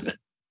Lisbon.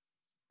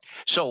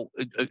 So,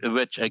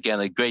 Rich, again,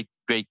 a great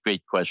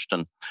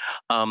question.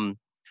 The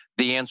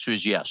answer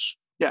is yes.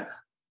 Yeah.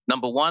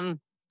 Number one,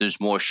 there's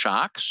more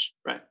shocks.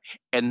 Right.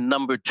 And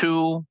number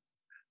two,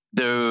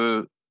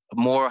 they're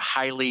more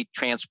highly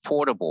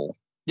transportable.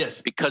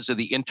 Yes. Because of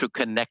the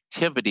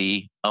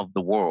interconnectivity of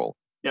the world.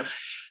 Yep.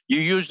 You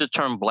use the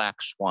term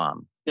black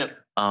swan. Yep.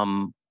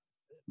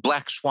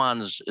 Black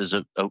Swans is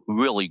a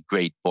really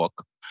great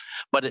book,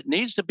 but it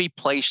needs to be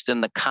placed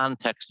in the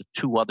context of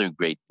two other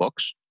great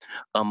books.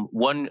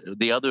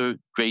 The other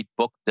great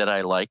book that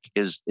I like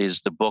is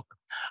the book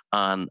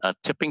on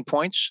tipping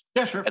points.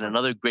 Yeah, sure. And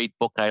another great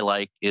book I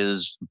like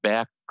is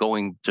back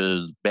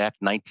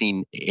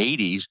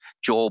 1980s,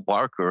 Joel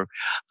Barker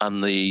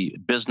on the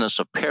business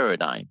of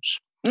paradigms.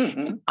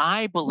 Mm-hmm.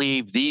 I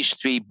believe these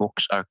three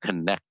books are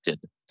connected.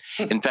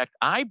 In fact,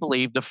 I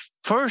believe the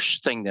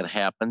first thing that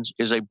happens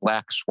is a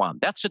black swan.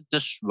 That's a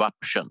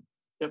disruption.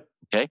 Yep.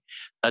 Okay.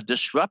 A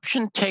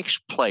disruption takes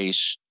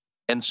place,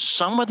 and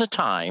some of the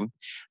time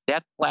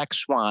that black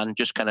swan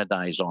just kind of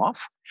dies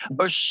off,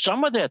 or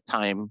some of that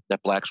time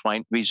that black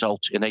swan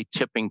results in a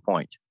tipping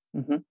point.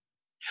 Mm-hmm.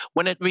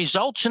 When it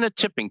results in a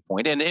tipping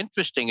point, and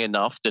interesting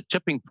enough, the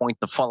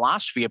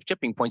philosophy of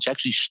tipping points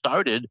actually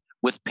started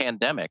with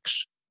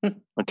pandemics.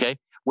 Okay.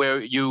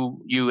 Where you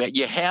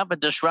have a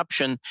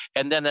disruption,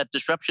 and then that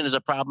disruption is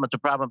a problem. It's a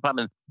problem.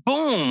 And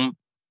boom,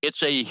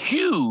 it's a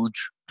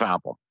huge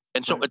problem.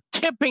 And so a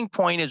tipping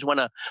point is when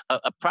a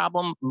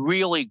problem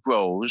really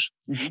grows.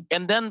 Mm-hmm.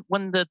 And then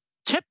when the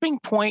tipping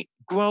point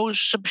grows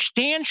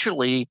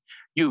substantially,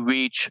 you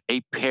reach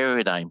a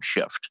paradigm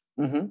shift.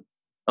 Mm-hmm.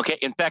 Okay.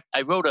 In fact,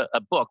 I wrote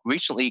a book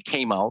recently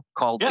came out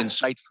called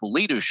Insightful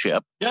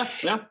Leadership. Yeah.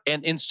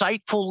 And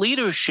Insightful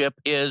Leadership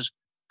is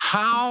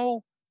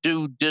how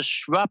do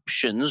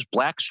disruptions,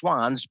 black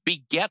swans,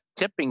 beget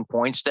tipping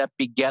points that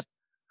beget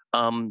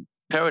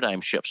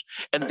paradigm shifts?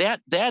 And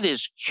that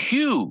is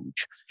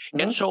huge. Mm-hmm.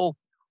 And so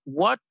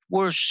what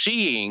we're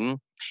seeing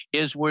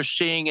is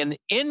an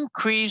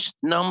increased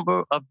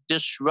number of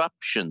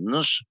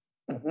disruptions,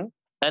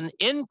 an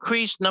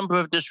increased number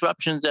of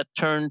disruptions that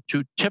turn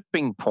to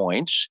tipping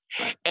points,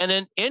 and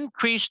an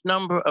increased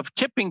number of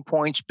tipping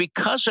points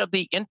because of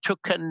the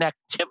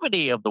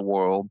interconnectivity of the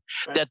world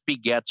that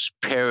begets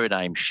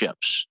paradigm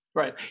shifts.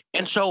 Right.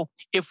 And so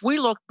if we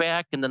look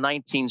back in the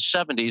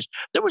 1970s,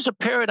 there was a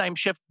paradigm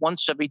shift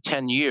once every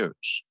 10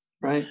 years.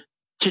 Right.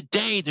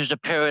 Today, there's a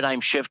paradigm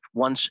shift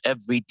once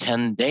every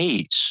 10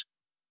 days.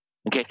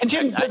 Okay. And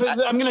Jim,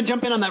 I'm going to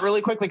jump in on that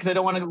really quickly because I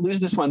don't want to lose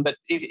this one. But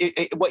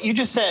what you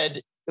just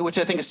said, which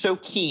I think is so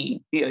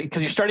key,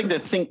 because you're starting to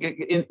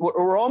think,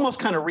 we're almost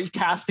kind of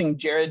recasting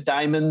Jared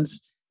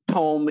Diamond's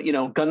tome,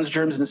 Guns,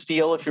 Germs, and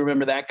Steel. If you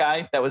remember that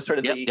guy, that was sort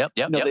of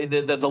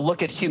the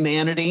look at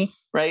humanity,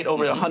 right,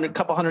 over a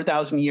couple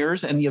 100,000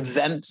 years, and the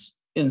events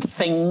and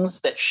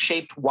things that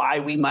shaped why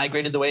we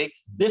migrated the way.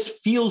 This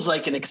feels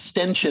like an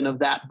extension of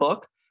that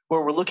book,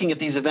 where we're looking at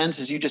these events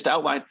as you just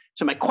outlined.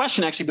 So my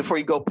question, actually, before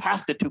you go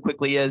past it too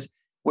quickly, is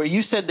where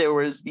you said there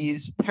was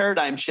these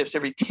paradigm shifts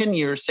every 10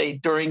 years, say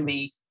during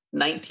the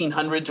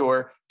 1900s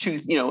or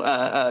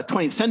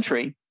 20th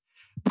century.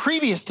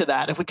 Previous to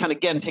that, if we kind of,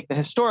 again, take the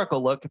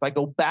historical look, if I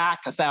go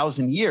back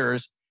 1,000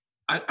 years,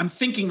 I'm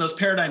thinking those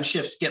paradigm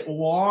shifts get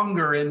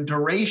longer in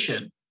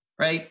duration,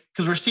 right?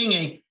 Because we're seeing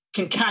a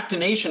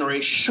concatenation or a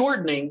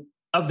shortening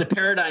of the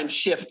paradigm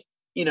shift,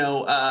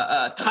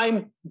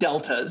 time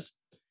deltas,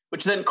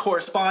 which then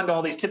correspond to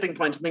all these tipping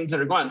points and things that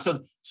are going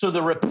on. So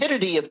the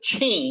rapidity of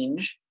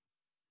change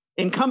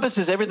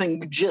encompasses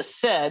everything you just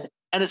said,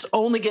 and it's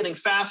only getting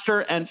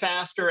faster and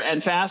faster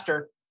and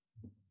faster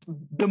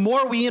the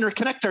more we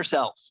interconnect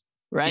ourselves,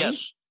 right?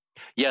 Yes.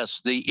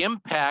 Yes, the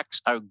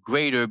impacts are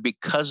greater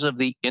because of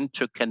the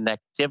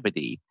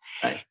interconnectivity.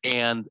 Right.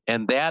 And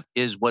that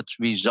is what's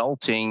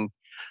resulting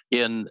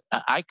in,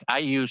 I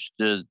used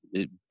to,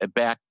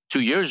 back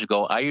 2 years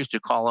ago, I used to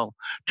call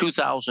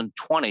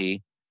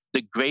 2020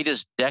 the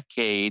greatest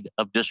decade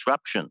of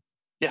disruption.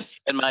 Yes.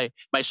 And my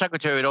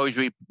secretary would always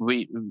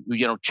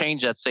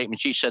change that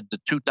statement. She said the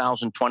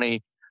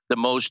 2020, the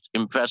most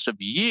impressive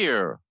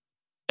year.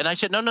 And I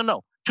said,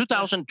 no.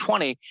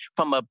 2020,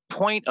 from a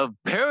point of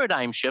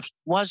paradigm shifts,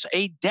 was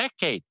a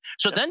decade.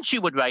 So then she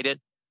would write it,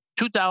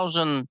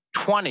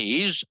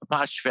 2020s,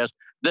 apostrophe S,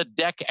 the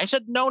decade. I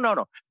said,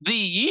 no. The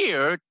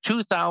year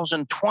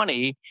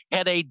 2020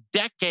 had a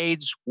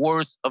decade's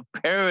worth of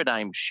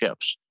paradigm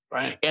shifts.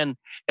 Right. And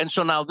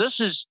so now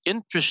this is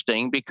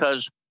interesting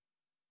because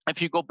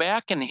if you go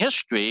back in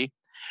history,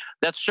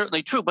 that's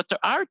certainly true. But there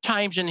are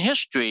times in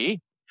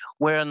history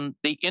when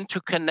the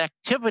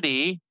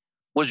interconnectivity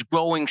was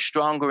growing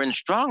stronger and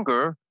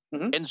stronger,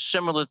 and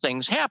similar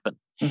things happen.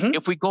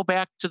 If we go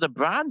back to the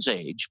Bronze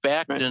Age,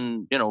 back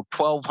in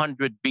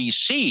 1200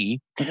 BC,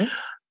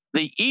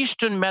 the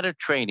Eastern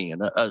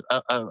Mediterranean,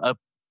 a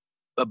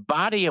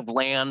body of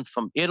land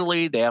from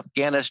Italy to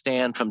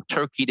Afghanistan, from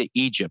Turkey to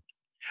Egypt,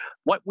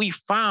 what we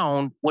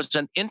found was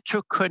an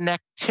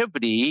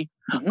interconnectivity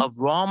of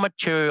raw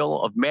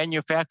material, of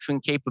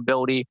manufacturing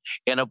capability,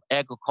 and of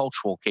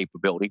agricultural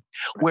capability,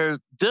 where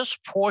this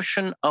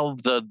portion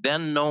of the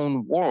then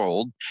known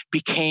world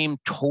became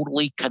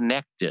totally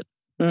connected.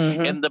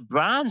 And the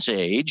Bronze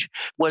Age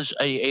was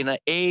an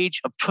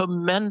age of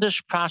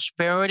tremendous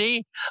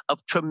prosperity, of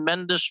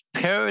tremendous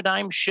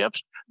paradigm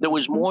shifts. There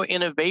was more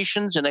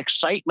innovations and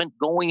excitement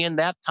going in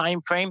that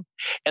time frame.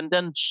 And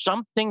then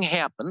something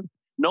happened.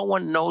 No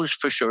one knows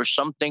for sure.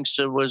 Some thinks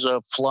it was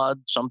a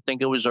flood. Some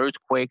think it was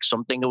earthquake.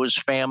 Some think it was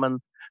famine.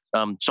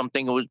 Some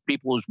think it was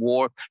people's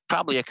war.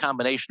 Probably a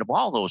combination of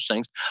all those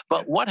things.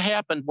 But what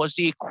happened was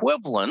the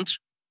equivalent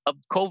of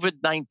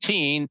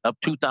COVID-19 of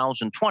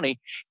 2020.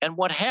 And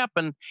what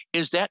happened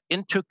is that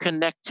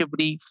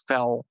interconnectivity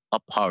fell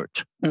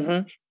apart.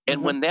 And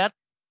when that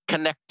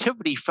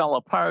connectivity fell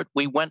apart,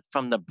 we went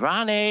from the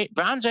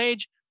Bronze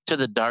Age to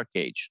the Dark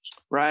Ages.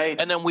 Right.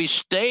 And then we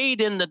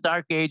stayed in the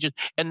Dark Ages.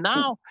 And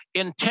now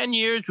in 10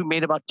 years, we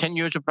made about 10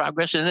 years of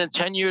progress. And in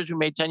 10 years, we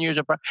made 10 years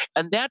of progress.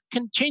 And that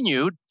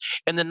continued.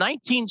 In the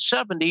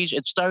 1970s,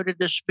 it started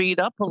to speed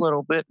up a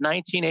little bit,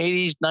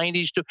 1980s,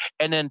 90s, too.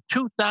 And in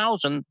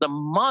 2000, the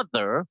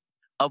mother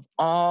of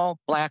all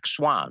black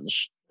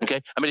swans. Okay.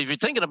 I mean, if you're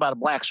thinking about a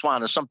black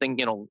swan as something,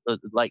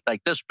 like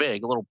this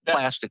big, a little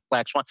plastic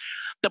black swan,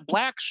 the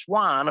black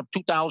swan of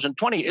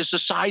 2020 is the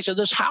size of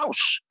this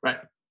house. Right.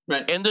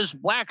 Right. And this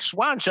black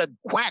swan said,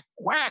 quack,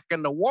 quack,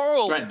 and the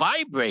world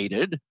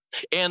vibrated.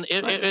 And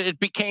it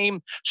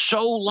became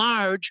so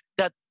large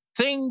that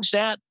things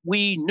that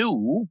we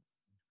knew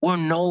were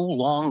no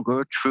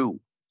longer true.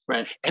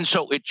 Right. And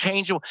so it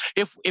changed.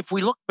 If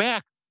we look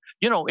back,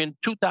 in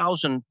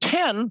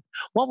 2010,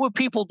 what were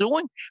people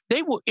doing?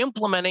 They were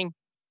implementing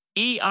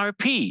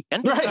ERP,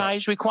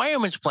 Enterprise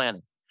Requirements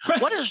Planning.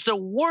 Right. What is the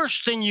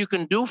worst thing you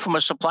can do from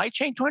a supply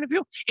chain point of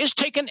view is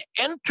take an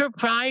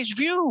enterprise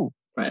view.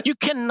 Right. You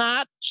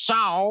cannot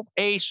solve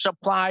a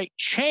supply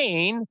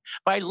chain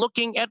by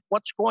looking at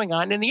what's going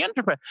on in the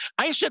enterprise.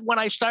 I said when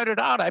I started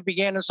out, I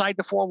began inside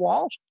the four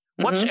walls.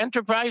 What's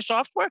enterprise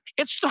software?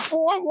 It's the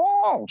four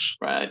walls.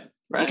 Right.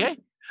 Okay.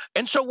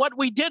 And so what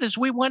we did is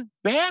we went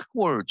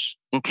backwards.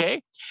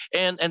 Okay.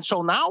 And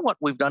so now what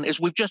we've done is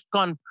we've just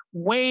gone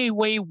way,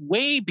 way,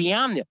 way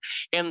beyond it.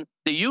 And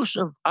the use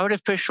of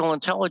artificial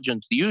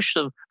intelligence, the use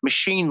of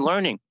machine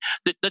learning,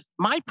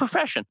 my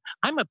profession,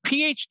 I'm a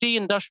PhD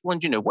industrial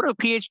engineer. What do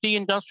PhD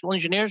industrial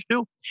engineers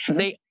do?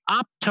 They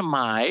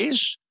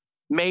optimize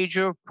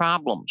major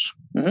problems.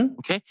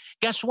 Okay.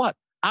 Guess what?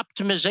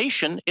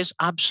 Optimization is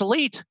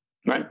obsolete.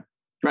 Right.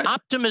 Right.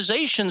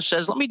 Optimization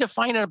says, let me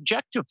define an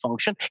objective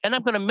function, and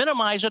I'm going to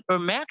minimize it or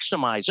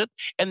maximize it,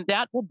 and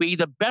that will be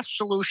the best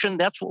solution.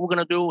 That's what we're going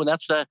to do, and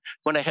that's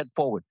going to head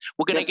forward.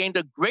 We're going to gain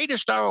the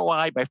greatest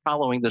ROI by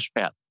following this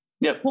path.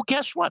 Well,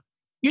 guess what?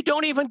 You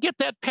don't even get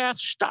that path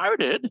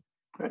started,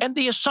 and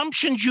the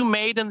assumptions you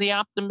made in the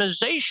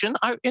optimization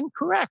are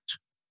incorrect.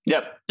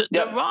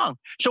 They're wrong.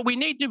 So we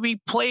need to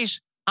replace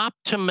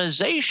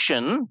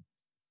optimization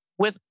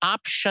with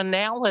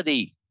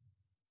optionality.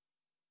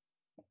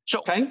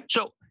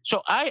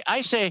 So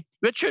I say,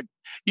 Richard,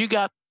 you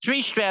got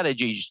three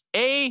strategies,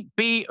 A,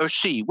 B, or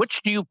C.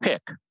 Which do you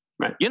pick?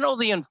 Right.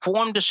 The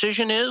informed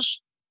decision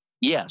is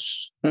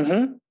yes.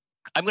 I'm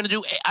going to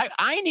do,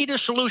 I need a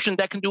solution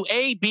that can do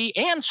A, B,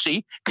 and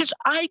C because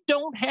I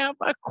don't have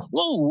a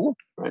clue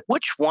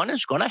which one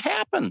is going to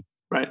happen.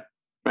 Right.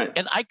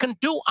 And I can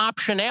do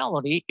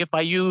optionality if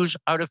I use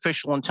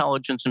artificial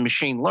intelligence and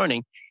machine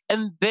learning.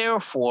 And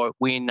therefore,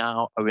 we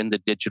now are in the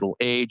digital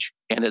age.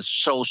 And it's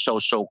so, so,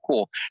 so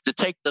cool to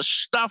take the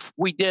stuff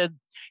we did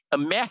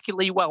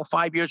immaculately well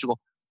 5 years ago,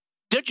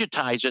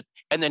 digitize it,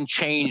 and then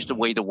change the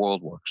way the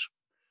world works.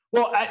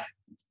 Well,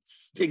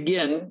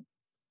 again,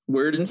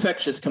 word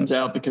infectious comes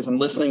out because I'm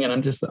listening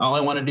and all I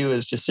want to do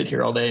is just sit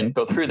here all day and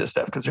go through this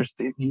stuff because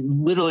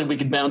literally we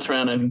could bounce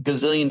around on a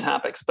gazillion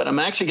topics, but I'm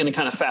actually going to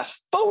kind of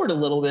fast forward a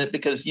little bit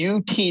because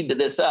you teed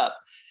this up,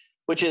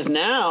 which is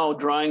now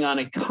drawing on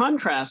a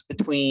contrast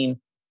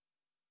between,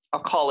 I'll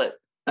call it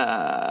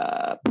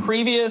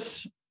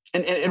previous,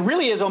 and it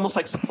really is almost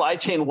like supply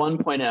chain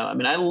 1.0. I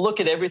mean, I look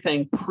at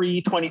everything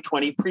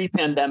pre-2020,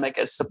 pre-pandemic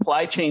as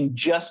supply chain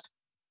just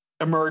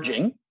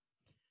emerging.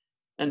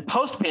 And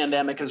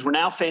post-pandemic, as we're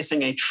now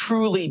facing a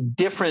truly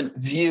different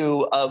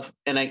view of,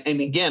 and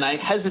again, I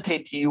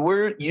hesitate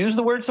to use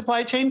the word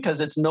supply chain because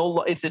it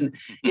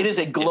is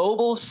a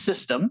global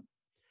system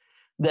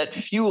that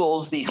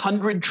fuels the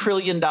 $100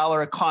 trillion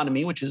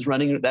economy, which is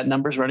that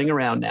number's running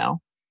around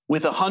now,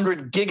 with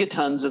 100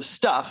 gigatons of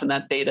stuff. And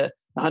that data,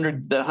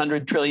 the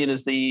 100 trillion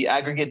is the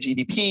aggregate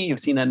GDP. You've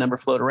seen that number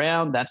float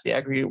around. That's the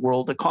aggregate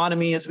world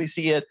economy as we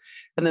see it.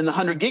 And then the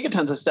 100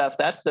 gigatons of stuff,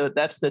 that's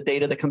the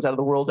data that comes out of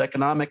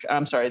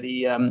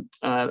the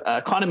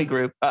economy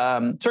group,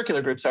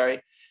 circular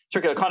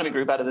economy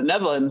group out of the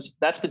Netherlands.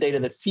 That's the data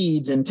that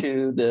feeds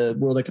into the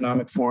World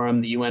Economic Forum,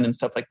 the UN and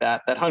stuff like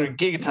that. That 100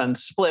 gigatons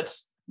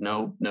splits,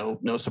 no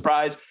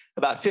surprise,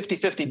 about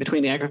 50-50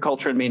 between the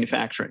agriculture and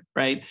manufacturing,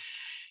 right?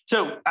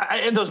 So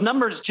and those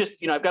numbers just,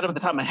 I've got them at the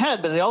top of my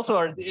head, but they also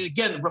are,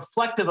 again,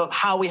 reflective of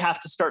how we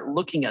have to start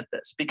looking at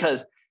this.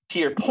 Because to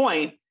your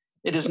point,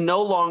 it is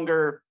no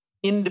longer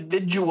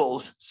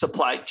individuals'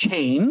 supply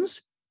chains.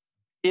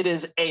 It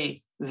is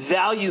a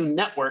value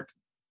network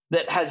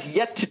that has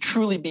yet to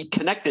truly be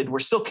connected. We're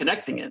still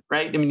connecting it,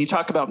 right? I mean, you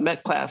talk about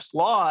Metcalfe's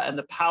law and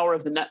the power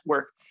of the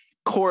network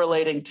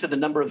correlating to the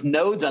number of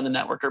nodes on the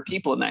network or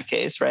people in that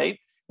case, right?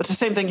 It's the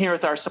same thing here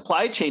with our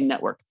supply chain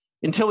network.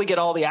 Until we get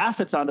all the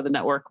assets onto the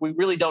network, we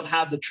really don't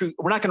have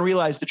we're not going to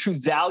realize the true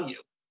value,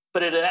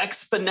 but it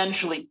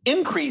exponentially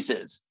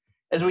increases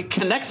as we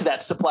connect to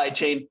that supply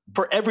chain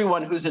for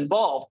everyone who's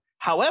involved.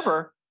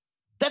 However,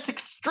 that's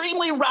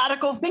extremely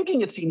radical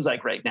thinking, it seems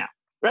like right now,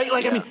 right?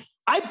 Like, yeah. I mean,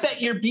 I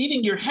bet you're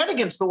beating your head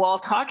against the wall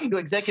talking to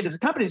executives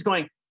of companies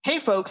going, hey,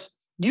 folks,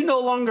 you no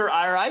longer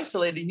are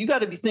isolated. You got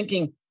to be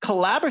thinking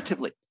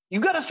collaboratively. You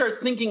got to start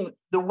thinking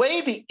the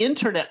way the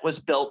internet was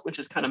built, which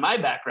is kind of my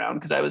background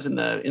because I was in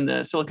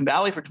the Silicon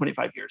Valley for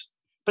 25 years.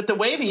 But the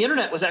way the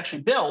internet was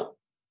actually built,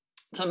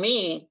 to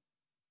me,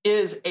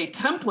 is a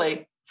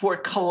template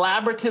for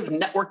collaborative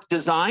network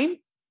design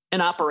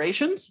and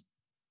operations.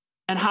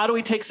 And how do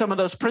we take some of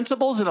those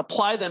principles and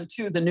apply them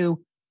to the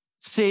new,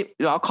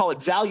 I'll call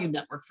it value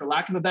network, for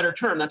lack of a better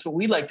term. That's what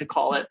we like to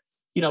call it,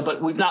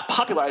 but we've not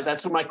popularized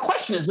that. So my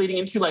question is leading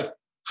into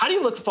how do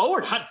you look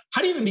forward? How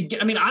do you even begin?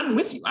 I mean, I'm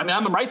with you. I mean,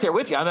 I'm right there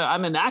with you.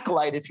 I'm an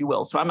acolyte, if you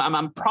will. So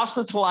I'm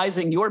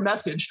proselytizing your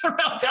message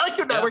around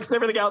value networks and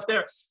everything out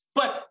there.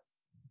 But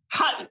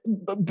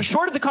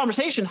short of the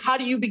conversation, how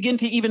do you begin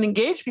to even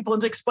engage people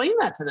and to explain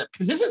that to them?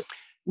 Because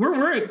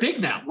we're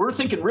big now. We're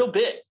thinking real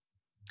big.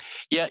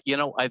 Yeah,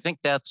 I think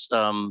that's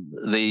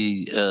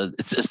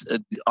it's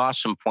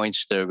awesome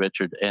points there,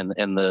 Richard. And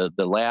the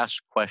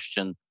last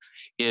question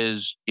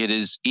is, it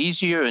is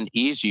easier and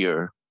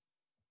easier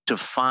to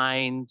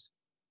find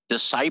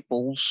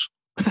disciples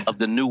of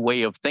the new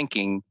way of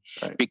thinking,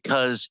 right,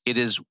 because it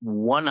is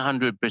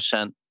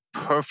 100%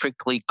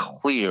 perfectly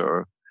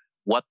clear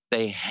what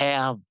they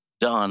have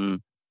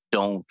done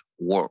don't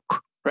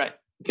work. Right.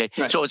 Okay.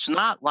 Right. So it's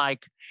not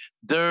like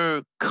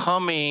they're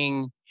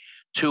coming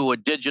to a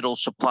digital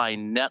supply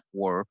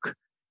network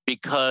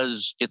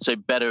because it's a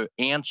better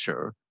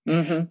answer.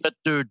 Mm-hmm. What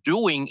they're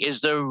doing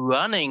is they're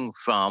running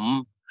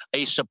from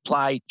a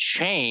supply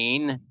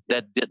chain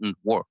that didn't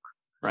work.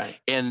 Right.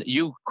 And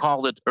you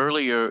called it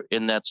earlier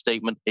in that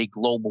statement a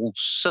global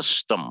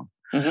system.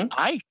 Mm-hmm.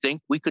 I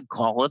think we could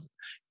call it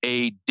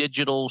a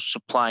digital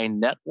supply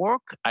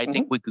network. I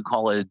think we could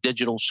call it a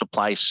digital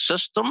supply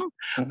system.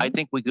 I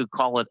think we could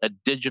call it a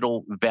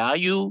digital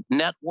value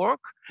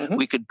network.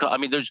 We could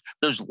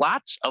there's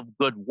lots of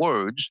good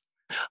words.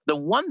 The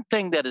one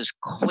thing that is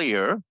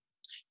clear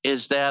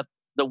is that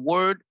the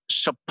word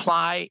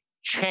supply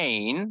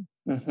chain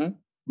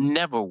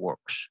never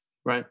works.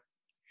 Right.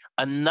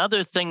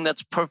 Another thing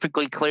that's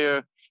perfectly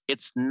clear,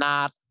 it's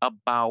not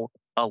about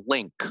a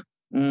link.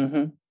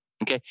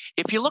 Okay.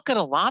 If you look at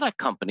a lot of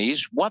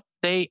companies, what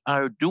they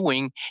are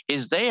doing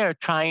is they are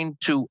trying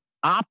to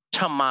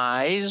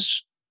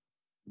optimize,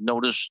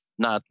 notice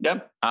not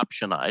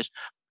optionize,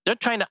 they're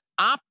trying to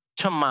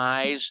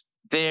optimize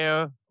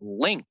their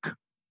link.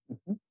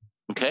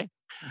 Okay.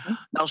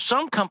 Now,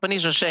 some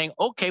companies are saying,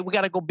 okay, we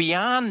got to go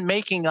beyond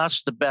making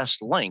us the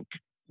best link.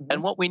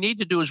 And what we need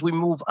to do is we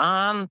move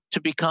on to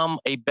become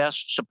a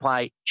best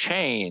supply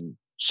chain,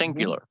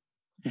 singular.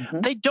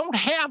 They don't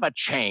have a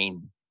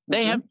chain.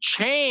 They have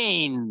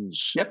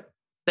chains. Yep.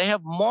 They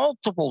have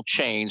multiple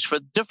chains for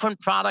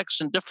different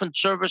products and different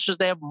services.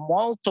 They have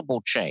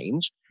multiple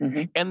chains.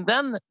 And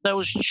then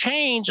those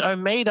chains are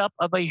made up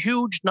of a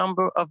huge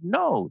number of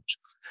nodes.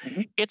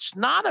 It's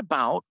not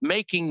about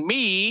making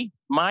me,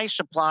 my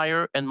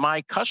supplier, and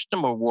my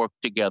customer work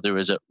together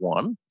as at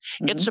one.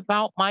 It's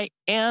about my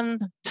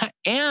end to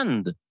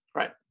end.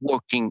 Right.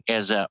 working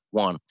as at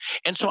one.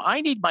 And so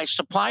I need my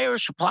supplier,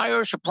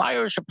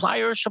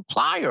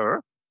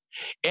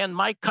 and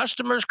my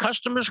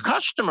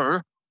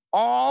customer,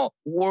 all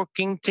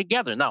working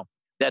together. Now,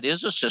 that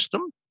is a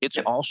system. It's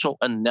also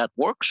a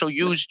network. So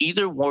use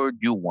either word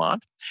you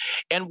want.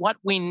 And what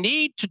we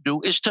need to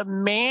do is to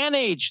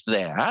manage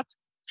that.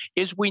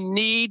 Is we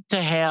need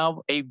to have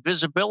a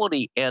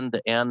visibility end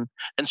to end.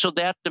 And so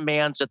that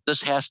demands that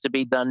this has to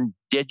be done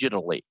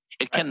digitally.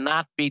 It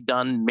cannot be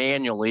done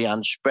manually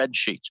on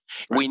spreadsheets.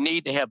 We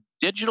need to have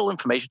digital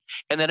information,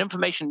 and that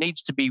information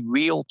needs to be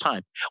real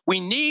time.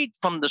 We need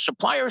from the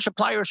supplier,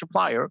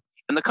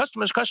 and the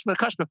customer,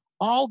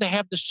 all to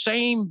have the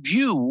same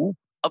view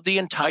of the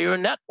entire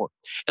network.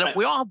 And if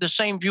we all have the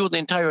same view of the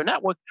entire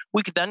network,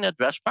 we could then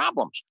address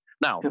problems.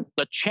 Now,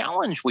 the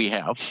challenge we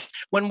have,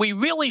 when we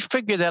really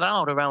figure that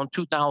out around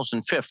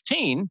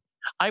 2015,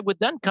 I would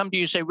then come to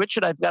you and say,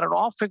 Richard, I've got it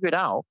all figured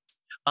out.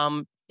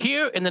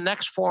 Here in the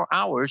next 4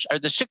 hours are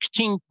the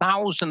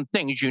 16,000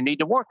 things you need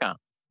to work on.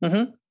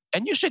 Mm-hmm.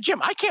 And you said,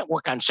 Jim, I can't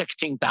work on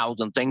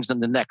 16,000 things in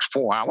the next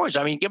 4 hours.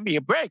 I mean, give me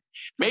a break.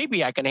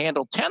 Maybe I can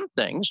handle 10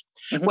 things.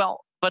 Mm-hmm.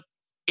 Well, but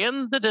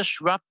in the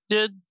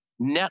disrupted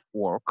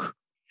network,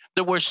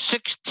 there were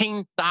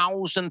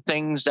 16,000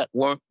 things that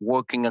weren't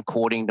working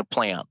according to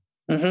plan.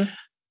 Mm-hmm.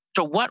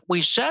 So what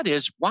we said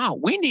is, wow,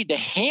 we need to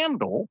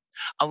handle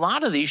a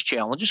lot of these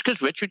challenges because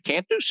Richard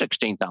can't do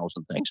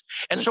 16,000 things.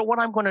 And so what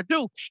I'm going to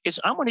do is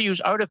I'm going to use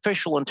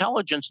artificial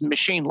intelligence and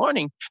machine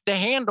learning to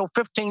handle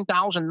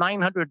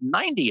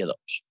 15,990 of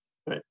those.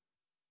 Right.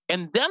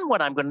 And then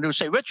what I'm going to do is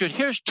say, Richard,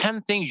 here's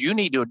 10 things you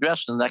need to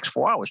address in the next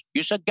 4 hours.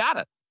 You said, got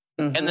it.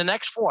 Mm-hmm. And the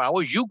next 4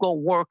 hours, you go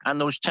work on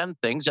those 10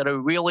 things that are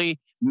really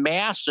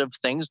massive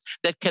things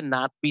that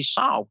cannot be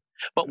solved.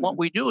 But what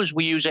we do is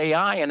we use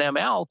AI and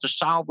ML to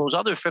solve those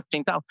other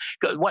 15,000.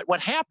 What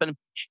happened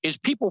is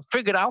people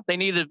figured out they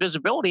needed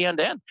visibility end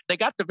to end. They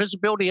got the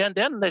visibility end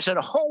to end, and they said,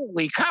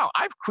 holy cow,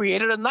 I've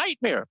created a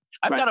nightmare.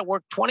 I've got to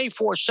work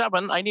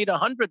 24/7. I need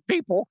 100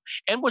 people,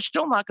 and we're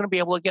still not going to be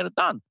able to get it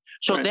done.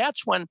 So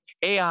that's when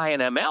AI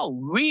and ML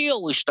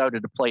really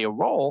started to play a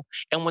role.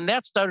 And when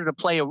that started to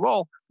play a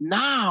role,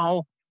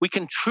 now we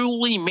can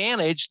truly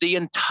manage the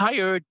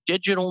entire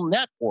digital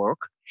network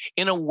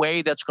in a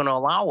way that's going to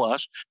allow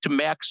us to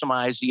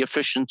maximize the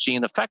efficiency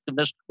and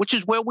effectiveness, which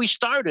is where we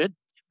started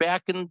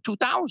back in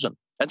 2000.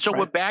 And so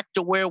we're back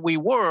to where we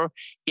were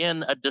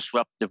in a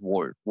disruptive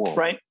world.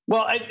 Right.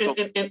 Well,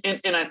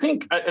 and I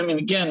think, I mean,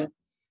 again,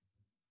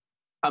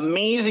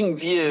 amazing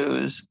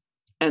views.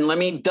 And let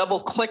me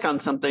double click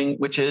on something,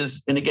 which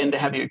is, and again, to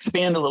have you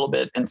expand a little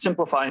bit and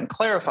simplify and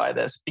clarify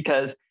this,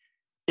 because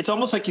it's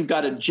almost like you've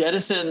got to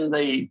jettison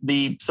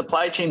the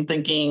supply chain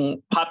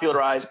thinking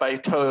popularized by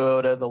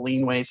Toyota, the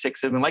Lean Way,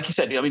 Six Sigma. Like you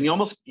said, I mean,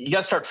 you got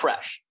to start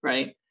fresh,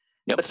 right?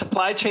 Yep. But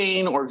supply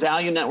chain or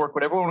value network,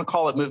 whatever we want to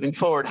call it moving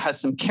forward, has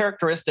some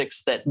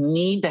characteristics that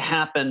need to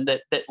happen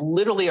that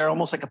literally are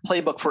almost like a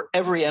playbook for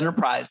every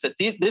enterprise. That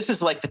this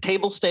is like the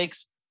table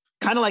stakes,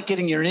 kind of like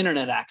getting your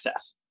internet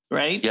access,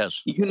 right?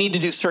 Yes. You need to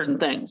do certain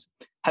things.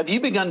 Have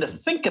you begun to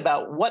think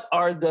about what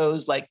are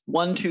those like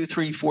 1, 2,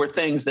 3, 4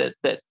 things that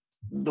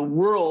the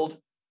world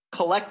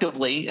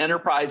collectively,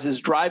 enterprises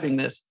driving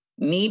this,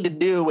 need to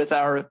do with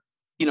our,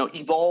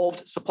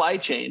 evolved supply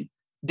chain?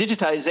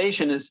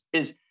 Digitization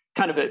is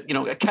kind of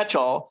a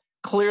catch-all.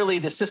 Clearly,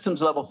 the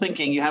systems level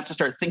thinking, you have to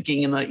start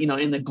thinking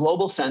in the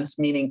global sense,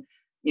 meaning,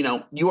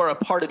 you are a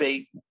part of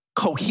a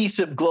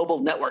cohesive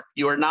global network.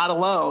 You are not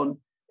alone.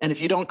 And if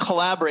you don't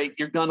collaborate,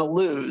 you're going to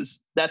lose.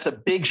 That's a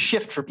big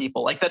shift for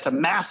people. Like that's a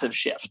massive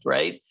shift,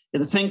 right?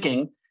 In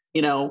thinking,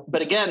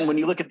 but again, when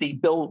you look at the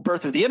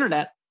birth of the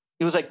internet,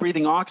 it was like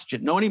breathing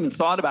oxygen. No one even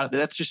thought about it.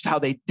 That's just how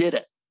they did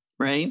it,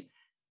 right?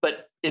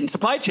 But in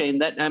supply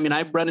chain,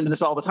 I run into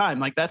this all the time.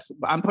 Like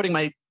I'm putting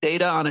my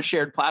data on a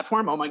shared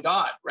platform. Oh my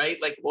God, right?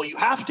 Like, well, you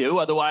have to,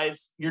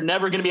 otherwise you're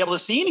never going to be able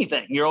to see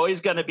anything. You're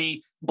always going to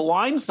be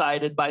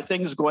blindsided by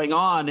things going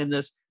on in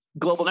this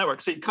global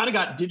network. So you kind of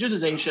got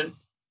digitization,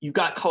 you've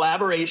got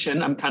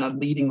collaboration. I'm kind of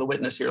leading the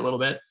witness here a little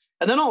bit.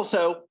 And then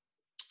also,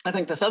 I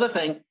think this other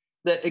thing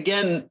that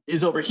again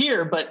is over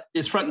here, but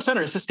is front and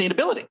center is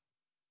sustainability.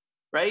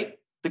 Right?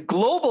 The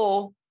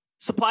global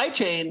supply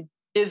chain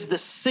is the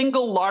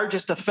single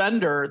largest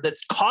offender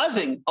that's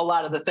causing a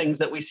lot of the things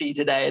that we see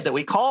today that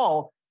we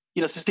call,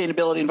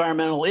 sustainability,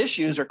 environmental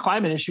issues or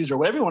climate issues or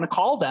whatever you want to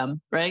call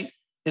them, right?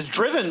 Is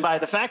driven by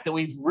the fact that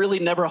we've really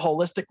never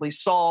holistically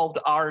solved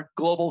our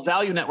global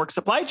value network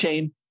supply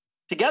chain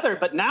together.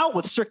 But now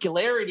with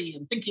circularity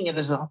and thinking it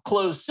as a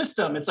closed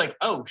system, it's like,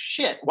 oh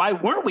shit, why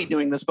weren't we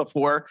doing this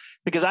before?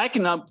 Because I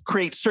can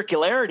create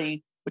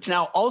circularity, which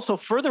now also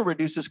further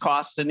reduces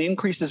costs and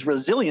increases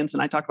resilience.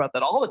 And I talk about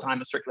that all the time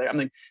with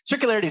circularity.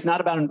 Circularity is not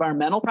about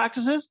environmental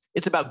practices.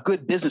 It's about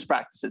good business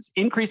practices,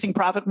 increasing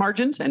profit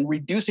margins and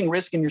reducing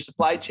risk in your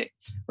supply chain,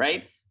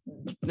 right?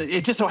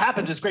 It just so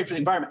happens it's great for the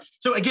environment.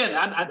 So again,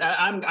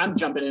 I'm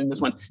jumping in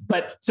this one.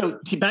 But so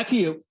back to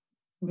you.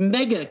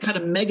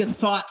 mega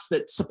thoughts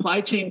that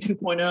supply chain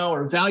 2.0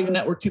 or value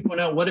network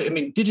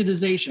 2.0,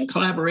 digitization,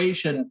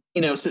 collaboration,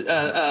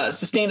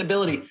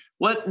 sustainability,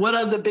 what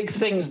are the big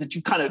things that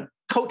you kind of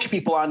coach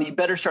people on? You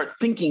better start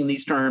thinking in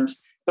these terms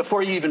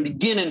before you even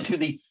begin into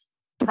the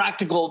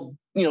practical,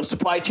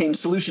 supply chain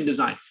solution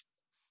design.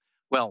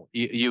 Well,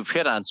 you've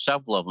hit on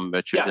several of them,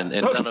 Richard, and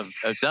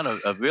done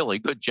a really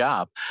good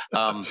job.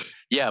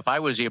 If I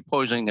was the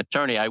opposing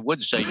attorney, I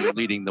would say you're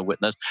leading the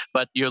witness,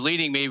 but you're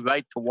leading me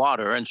right to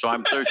water, and so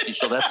I'm thirsty.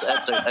 So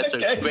that's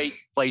a great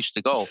place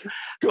to go.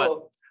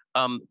 Cool.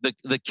 But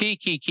the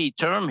key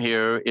term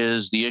here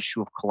is the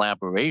issue of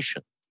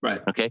collaboration.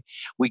 Right. Okay.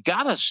 We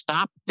got to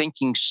stop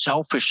thinking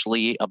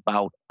selfishly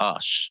about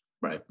us.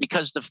 Right.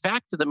 Because the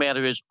fact of the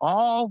matter is,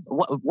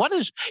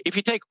 if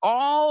you take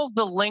all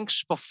the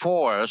links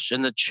before us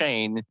in the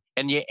chain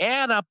and you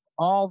add up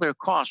all their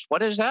costs,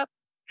 what is that?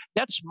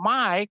 That's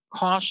my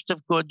cost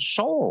of goods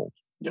sold.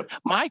 Yep.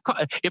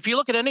 If you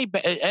look at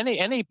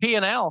any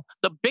P&L,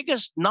 the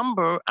biggest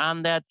number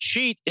on that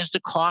sheet is the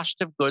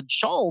cost of goods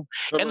sold,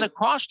 and the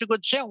cost of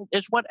goods sold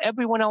is what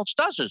everyone else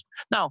does.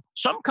 Now,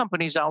 some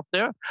companies out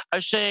there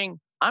are saying,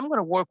 I'm going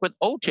to work with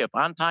OTIF,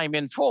 on time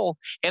in full.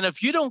 And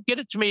if you don't get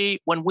it to me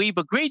when we've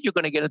agreed you're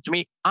going to get it to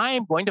me, I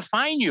am going to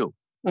fine you.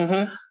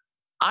 Mm-hmm.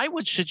 I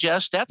would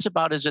suggest that's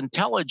about as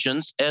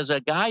intelligent as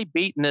a guy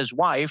beating his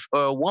wife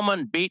or a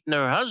woman beating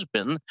her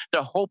husband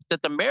to hope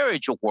that the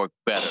marriage will work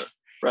better.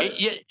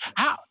 Right.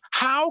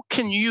 How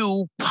can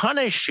you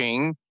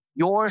punishing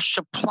your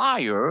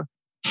supplier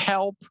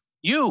help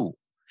you?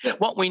 Yeah.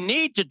 What we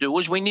need to do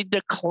is we need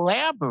to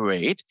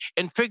collaborate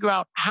and figure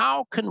out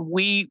how can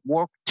we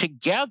work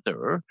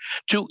together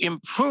to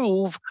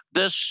improve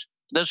this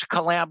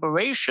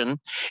collaboration.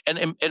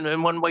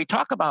 And when we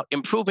talk about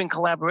improving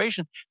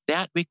collaboration,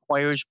 that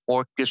requires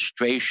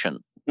orchestration.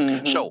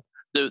 Mm-hmm. So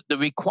the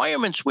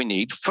requirements we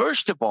need,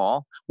 first of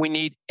all, we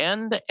need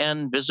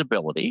end-to-end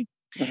visibility.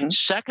 Mm-hmm.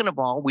 Second of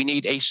all, we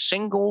need a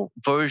single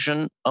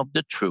version of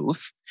the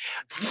truth.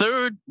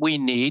 Third, we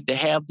need to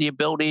have the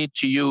ability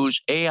to use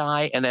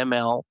AI and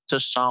ML to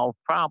solve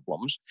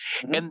problems.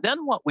 Mm-hmm. And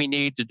then what we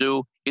need to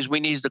do is we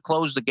need to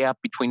close the gap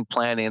between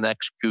planning and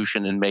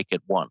execution and make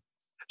it one.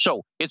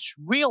 So it's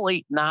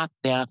really not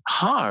that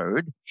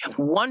hard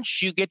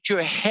once you get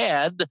your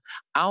head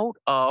out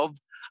of,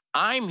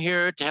 I'm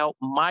here to help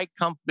my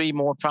company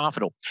more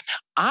profitable.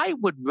 I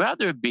would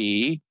rather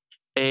be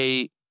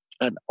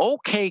an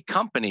okay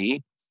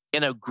company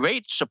in a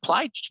great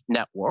supply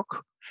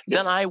network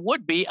than I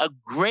would be a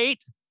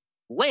great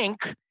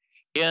link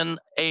in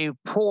a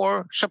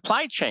poor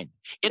supply chain.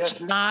 It's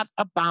not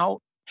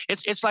about,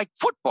 it's like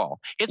football.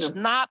 It's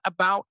not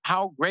about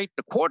how great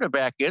the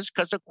quarterback is,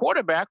 because the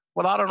quarterback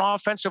without an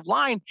offensive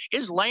line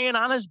is laying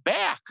on his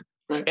back.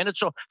 Right. And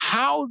so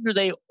how do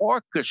they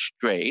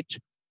orchestrate?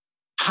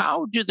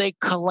 How do they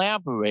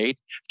collaborate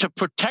to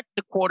protect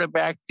the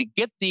quarterback, to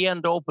get the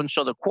end open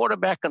so the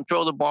quarterback can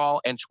throw the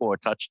ball and score a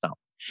touchdown?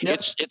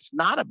 Yep. It's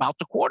not about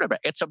the quarterback.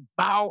 It's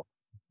about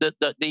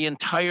the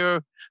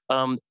entire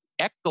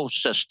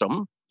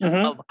ecosystem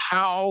of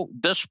how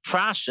this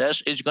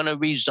process is going to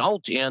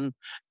result in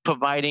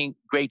providing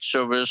great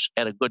service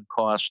at a good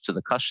cost to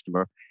the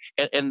customer.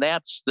 And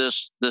that's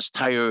this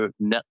entire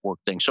network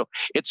thing. So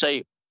it's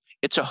a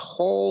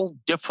whole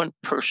different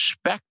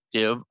perspective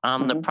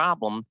on the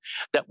problem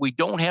that we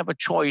don't have a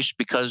choice,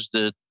 because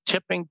the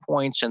tipping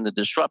points and the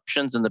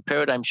disruptions and the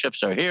paradigm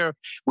shifts are here.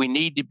 We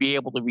need to be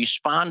able to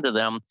respond to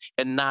them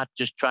and not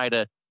just try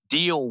to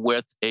deal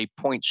with a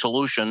point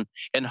solution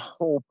and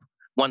hope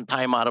one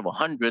time out of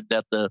 100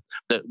 that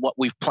what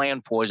we've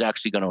planned for is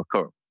actually going to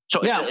occur.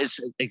 So it's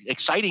an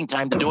exciting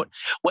time to do it.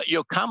 What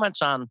your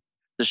comments on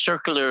the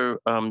circular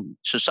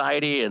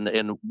society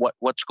and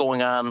what's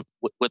going on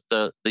with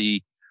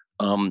the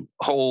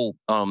whole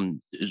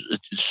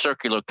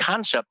circular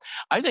concept,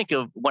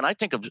 when I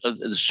think of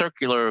the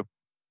circular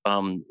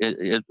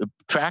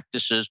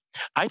practices,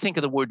 I think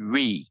of the word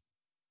re.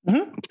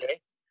 Mm-hmm. Okay?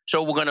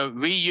 So we're going to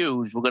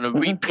reuse, we're going to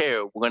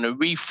repair, we're going to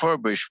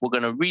refurbish, we're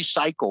going to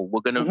recycle,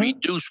 we're going to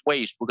reduce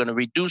waste, we're going to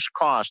reduce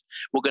cost,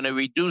 we're going to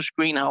reduce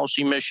greenhouse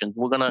emissions,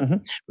 we're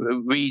going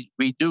to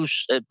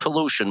reduce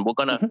pollution, we're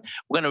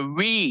going to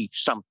re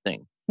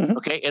something.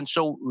 Okay, and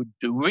so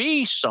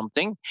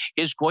something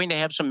is going to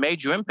have some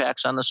major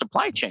impacts on the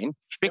supply chain,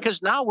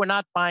 because now we're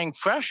not buying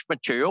fresh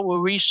material, we're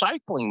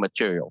recycling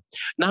material.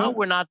 Now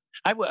we're not.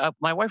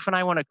 My wife and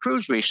I went on a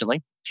cruise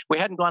recently. We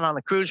hadn't gone on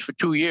a cruise for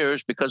 2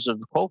 years because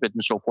of COVID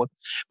and so forth.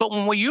 But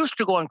when we used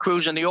to go on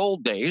cruise in the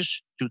old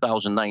days,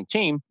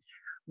 2019,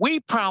 we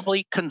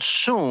probably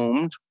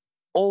consumed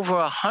over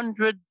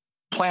 100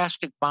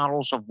 plastic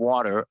bottles of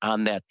water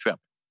on that trip.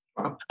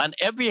 On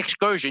every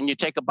excursion, you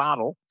take a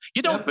bottle,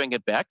 you don't bring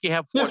it back. You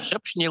have 4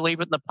 sips and you leave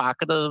it in the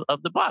pocket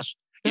of the bus.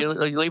 You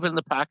leave it in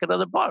the pocket of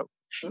the boat.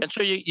 And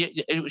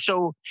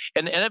so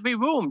in every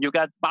room, you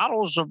got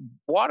bottles of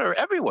water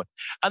everywhere.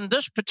 On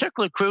this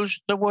particular cruise,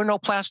 there were no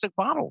plastic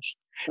bottles.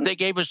 They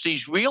gave us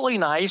these really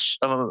nice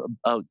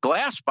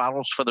glass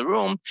bottles for the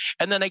room,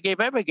 and then they gave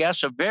every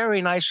guest a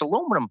very nice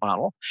aluminum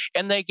bottle,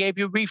 and they gave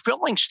you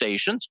refilling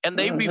stations, and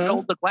they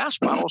refilled the glass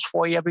bottles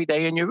for you every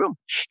day in your room.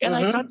 And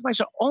I thought to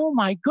myself, oh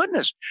my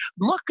goodness,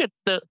 look at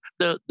the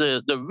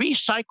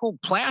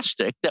recycled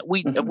plastic that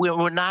we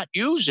were not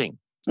using.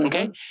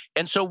 Okay.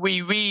 And so we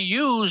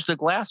reused the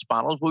glass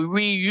bottles, we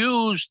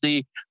reused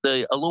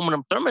the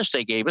aluminum thermos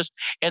they gave us,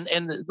 and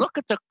look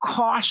at the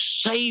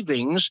cost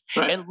savings,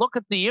 and look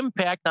at the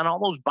impact on all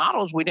those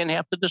bottles we didn't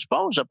have to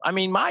dispose of. I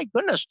mean, my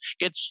goodness,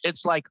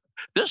 it's like,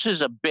 this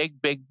is a big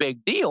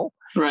deal.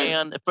 Right.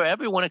 And for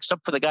everyone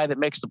except for the guy that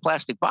makes the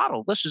plastic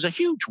bottle, this is a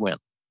huge win.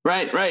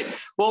 Right.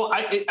 Well,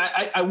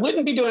 I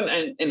wouldn't be doing,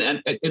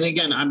 and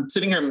again, I'm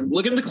sitting here, I'm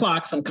looking at the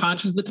clock, so I'm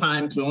conscious of the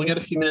time because we only got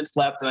a few minutes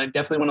left, and I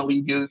definitely want to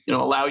leave you,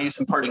 allow you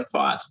some parting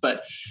thoughts.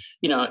 But,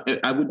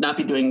 I would not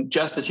be doing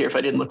justice here if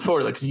I didn't look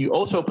forward, because you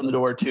also opened the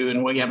door to,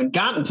 and what you haven't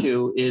gotten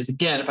to is,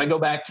 again, if I go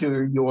back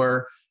to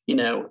your,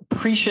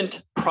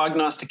 prescient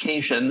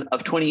prognostication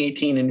of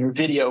 2018 in your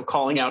video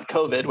calling out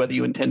COVID, whether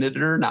you intended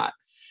it or not.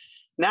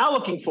 Now,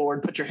 looking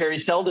forward, put your Harry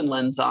Seldon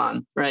lens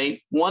on,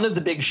 right? One of the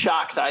big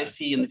shocks I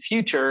see in the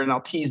future, and I'll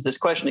tease this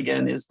question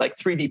again, is like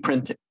 3D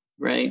printing,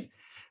 right?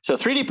 So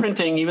 3D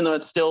printing, even though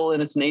it's still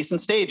in its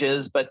nascent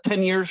stages, but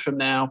 10 years from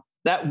now,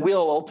 that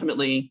will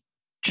ultimately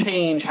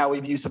change how we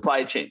view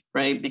supply chain,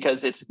 right?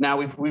 Because it's now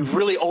we've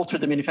really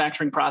altered the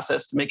manufacturing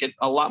process to make it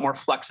a lot more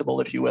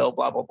flexible, if you will,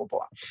 blah, blah, blah,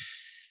 blah.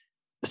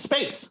 The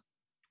space.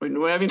 We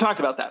haven't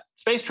talked about that.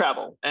 Space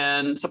travel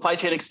and supply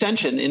chain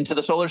extension into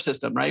the solar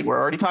system, right? We're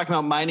already talking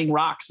about mining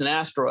rocks and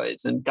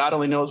asteroids, and God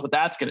only knows what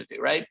that's going to do,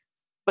 right?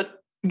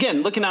 But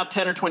again, looking out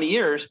 10 or 20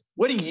 years,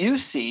 what do you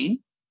see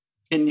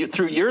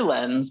through your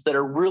lens that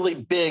are really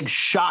big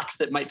shocks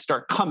that might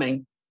start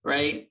coming,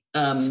 right?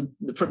 From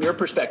your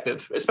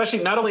perspective,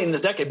 especially not only in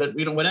this decade, but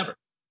whenever.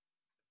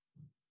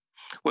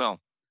 Well,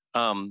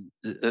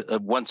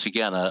 once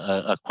again,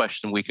 a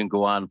question we can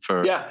go on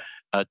for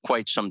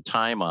quite some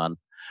time on.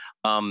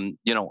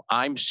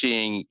 I'm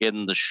seeing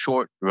in the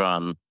short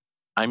run,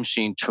 I'm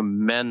seeing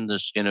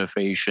tremendous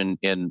innovation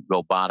in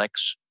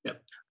robotics.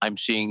 Yep. I'm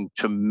seeing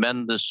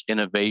tremendous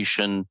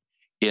innovation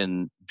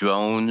in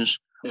drones.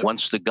 Yep.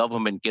 Once the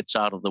government gets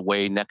out of the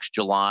way next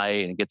July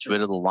and gets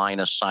rid of the line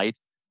of sight,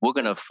 we're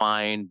going to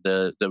find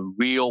the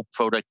real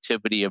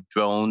productivity of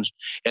drones.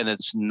 And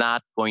it's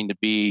not going to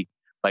be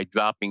by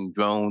dropping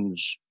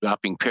drones,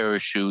 dropping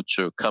parachutes,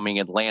 or coming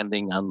and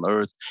landing on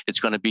Earth. It's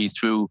going to be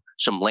through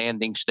some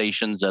landing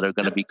stations that are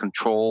going to be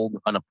controlled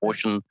on a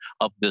portion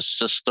of this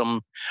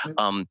system.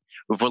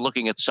 If we're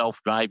looking at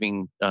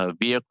self-driving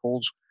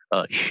vehicles,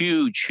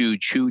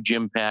 huge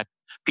impact.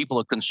 People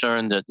are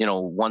concerned that,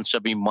 once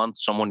every month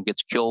someone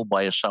gets killed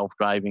by a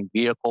self-driving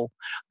vehicle.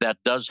 That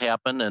does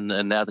happen,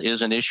 and that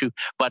is an issue.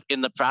 But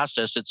in the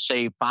process, it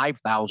saved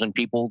 5,000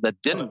 people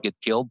that didn't get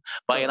killed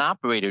by an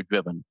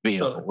operator-driven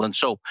vehicle. And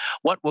so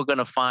what we're going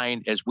to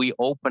find as we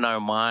open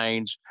our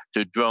minds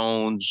to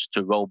drones,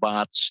 to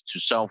robots, to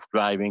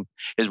self-driving,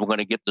 is we're going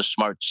to get the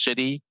smart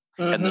city,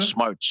 and the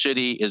smart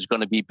city is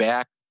going to be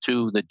back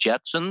to the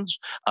Jetsons.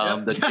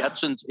 The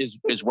Jetsons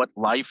is what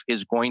life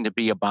is going to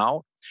be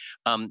about.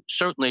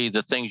 Certainly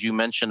the things you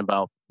mentioned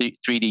about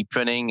 3D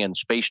printing and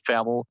space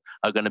travel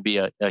are going to be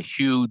a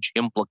huge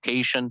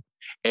implication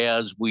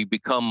as we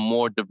become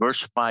more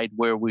diversified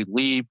where we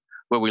live.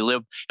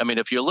 I mean,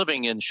 if you're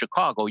living in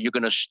Chicago, you're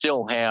going to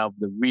still have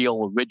the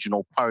real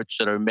original parts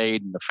that are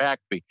made in the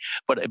factory.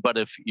 But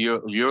if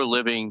you're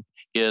living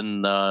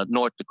in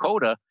North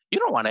Dakota, you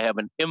don't want to have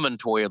an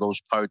inventory of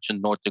those parts in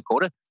North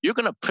Dakota. You're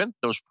going to print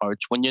those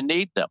parts when you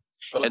need them.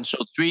 And so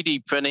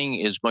 3D printing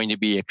is going to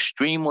be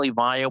extremely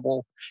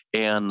viable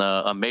and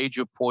a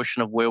major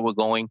portion of where we're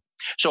going.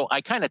 So I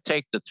kind of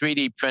take the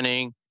 3D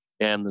printing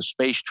and the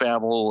space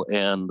travel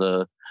and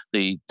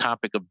the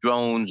topic of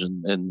drones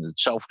and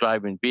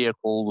self-driving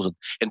vehicles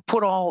and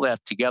put all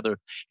that together.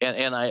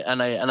 And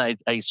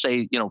I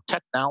say,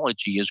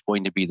 technology is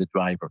going to be the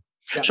driver.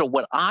 Yeah. So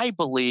what I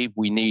believe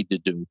we need to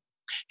do,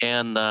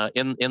 and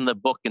in the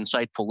book,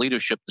 Insightful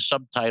Leadership, the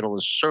subtitle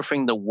is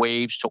Surfing the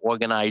Waves to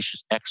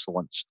Organizational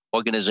Excellence.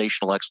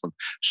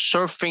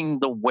 Surfing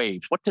the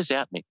waves. What does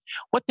that mean?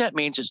 What that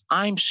means is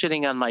I'm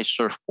sitting on my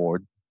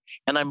surfboard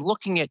and I'm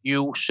looking at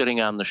you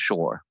sitting on the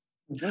shore.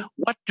 Mm-hmm.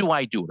 What do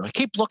I do? Do I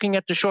keep looking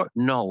at the shore?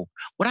 No.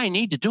 What I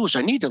need to do is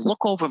I need to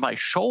look over my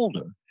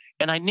shoulder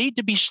and I need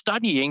to be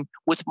studying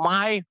with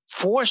my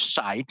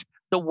foresight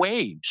the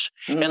waves.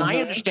 Mm-hmm. And I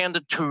understand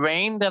the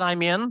terrain that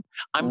I'm in.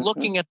 I'm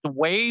looking at the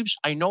waves.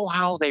 I know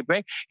how they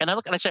break. And I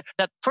look and I say,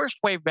 that first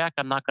wave back,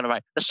 I'm not going to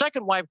ride. The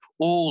second wave,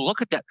 oh,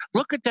 look at that.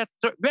 Look at that.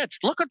 Rich,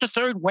 look at the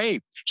third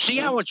wave. See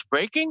how it's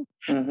breaking?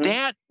 Mm-hmm.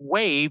 That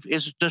wave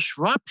is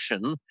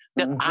disruption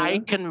that I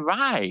can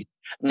ride.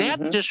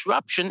 That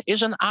disruption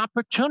is an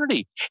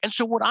opportunity. And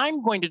so what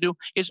I'm going to do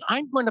is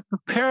I'm going to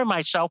prepare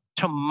myself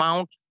to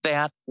mount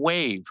that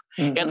wave.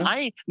 And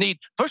I need,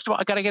 first of all,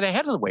 I got to get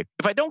ahead of the wave.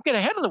 If I don't get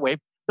ahead of the wave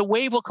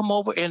will come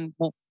over and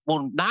will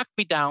knock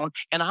me down,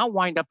 and I'll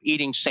wind up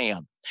eating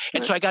sand.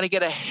 And so I got to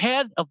get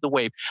ahead of the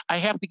wave. I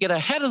have to get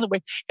ahead of the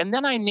wave. And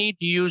then I need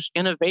to use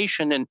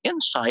innovation and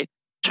insight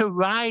to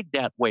ride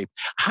that wave.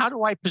 How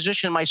do I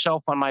position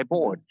myself on my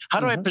board? How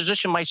do I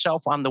position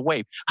myself on the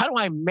wave? How do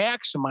I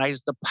maximize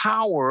the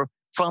power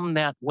from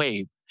that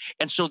wave?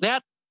 And so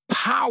that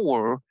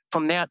power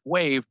from that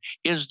wave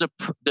is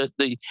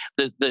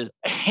the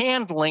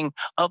handling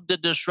of the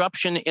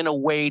disruption in a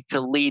way to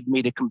lead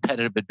me to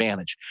competitive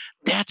advantage.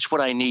 That's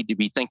what I need to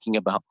be thinking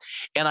about.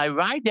 And I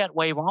ride that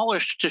wave all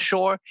to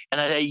shore, and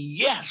I say,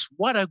 yes,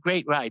 what a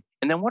great ride.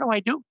 And then what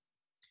do?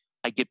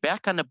 I get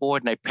back on the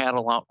board and I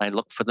paddle out and I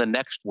look for the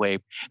next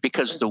wave,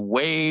 because the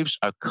waves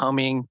are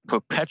coming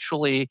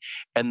perpetually,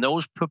 and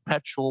those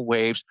perpetual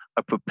waves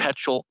are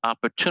perpetual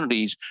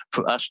opportunities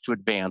for us to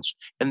advance.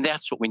 And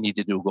that's what we need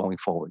to do going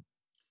forward.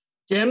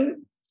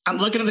 Jim, I'm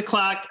looking at the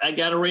clock. I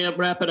got to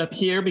wrap it up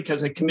here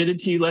because I committed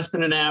to you less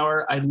than an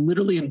hour. I'm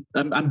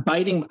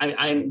biting.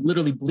 I'm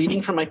literally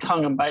bleeding from my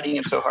tongue. I'm biting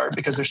it so hard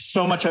because there's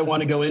so much I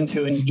want to go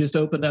into, and you just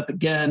opened up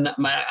again.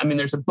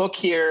 There's a book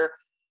here.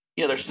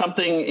 There's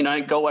something,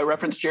 I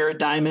reference Jared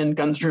Diamond,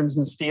 Guns, Germs,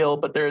 and Steel,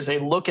 but there's a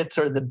look at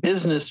sort of the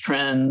business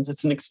trends.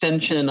 It's an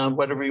extension of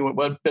what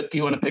book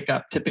you want to pick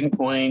up, Tipping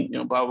Point,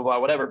 blah, blah, blah,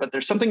 whatever. But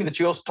there's something that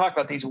you also talk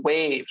about, these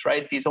waves,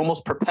 right? These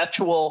almost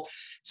perpetual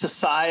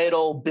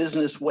societal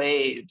business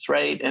waves,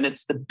 right? And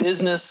it's the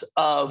business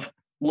of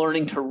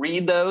learning to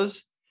read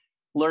those,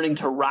 learning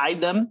to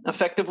ride them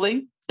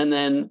effectively, and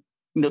then,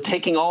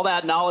 taking all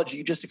that knowledge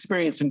you just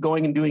experienced and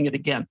going and doing it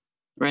again,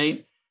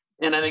 right?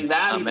 And I think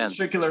that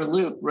circular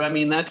loop,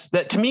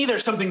 that to me,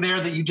 there's something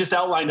there that you just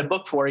outlined a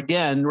book for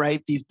again,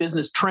 right? These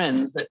business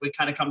trends that would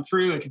kind of come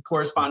through. It could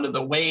correspond to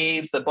the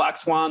waves, the black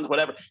swans,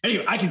 whatever.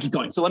 Anyway, I can keep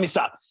going. So let me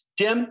stop.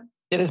 Jim,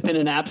 it has been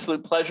an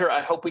absolute pleasure.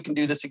 I hope we can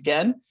do this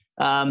again.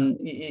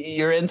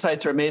 Your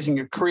insights are amazing.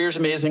 Your career is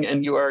amazing.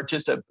 And you are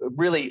just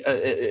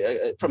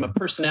from a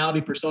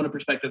persona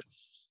perspective,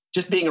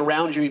 just being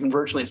around you, even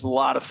virtually, is a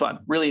lot of fun,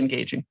 really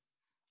engaging.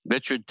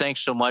 Richard,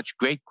 thanks so much.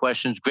 Great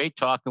questions. Great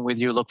talking with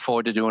you. Look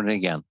forward to doing it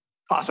again.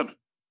 Awesome.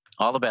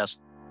 All the best.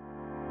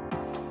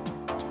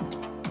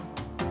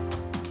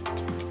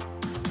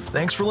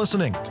 Thanks for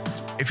listening.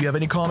 If you have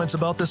any comments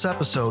about this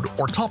episode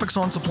or topics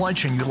on supply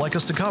chain you'd like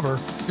us to cover,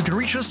 you can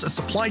reach us at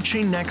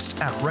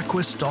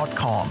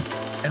supplychainnext@requis.com.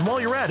 And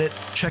while you're at it,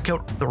 check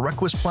out the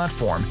Requis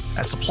platform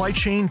at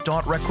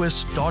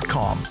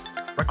supplychain.requis.com.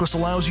 Requis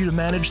allows you to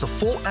manage the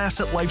full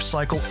asset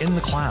lifecycle in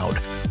the cloud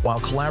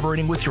while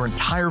collaborating with your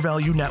entire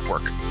value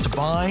network to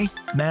buy,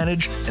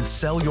 manage, and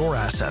sell your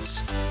assets.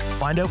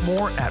 Find out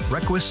more at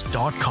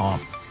requis.com.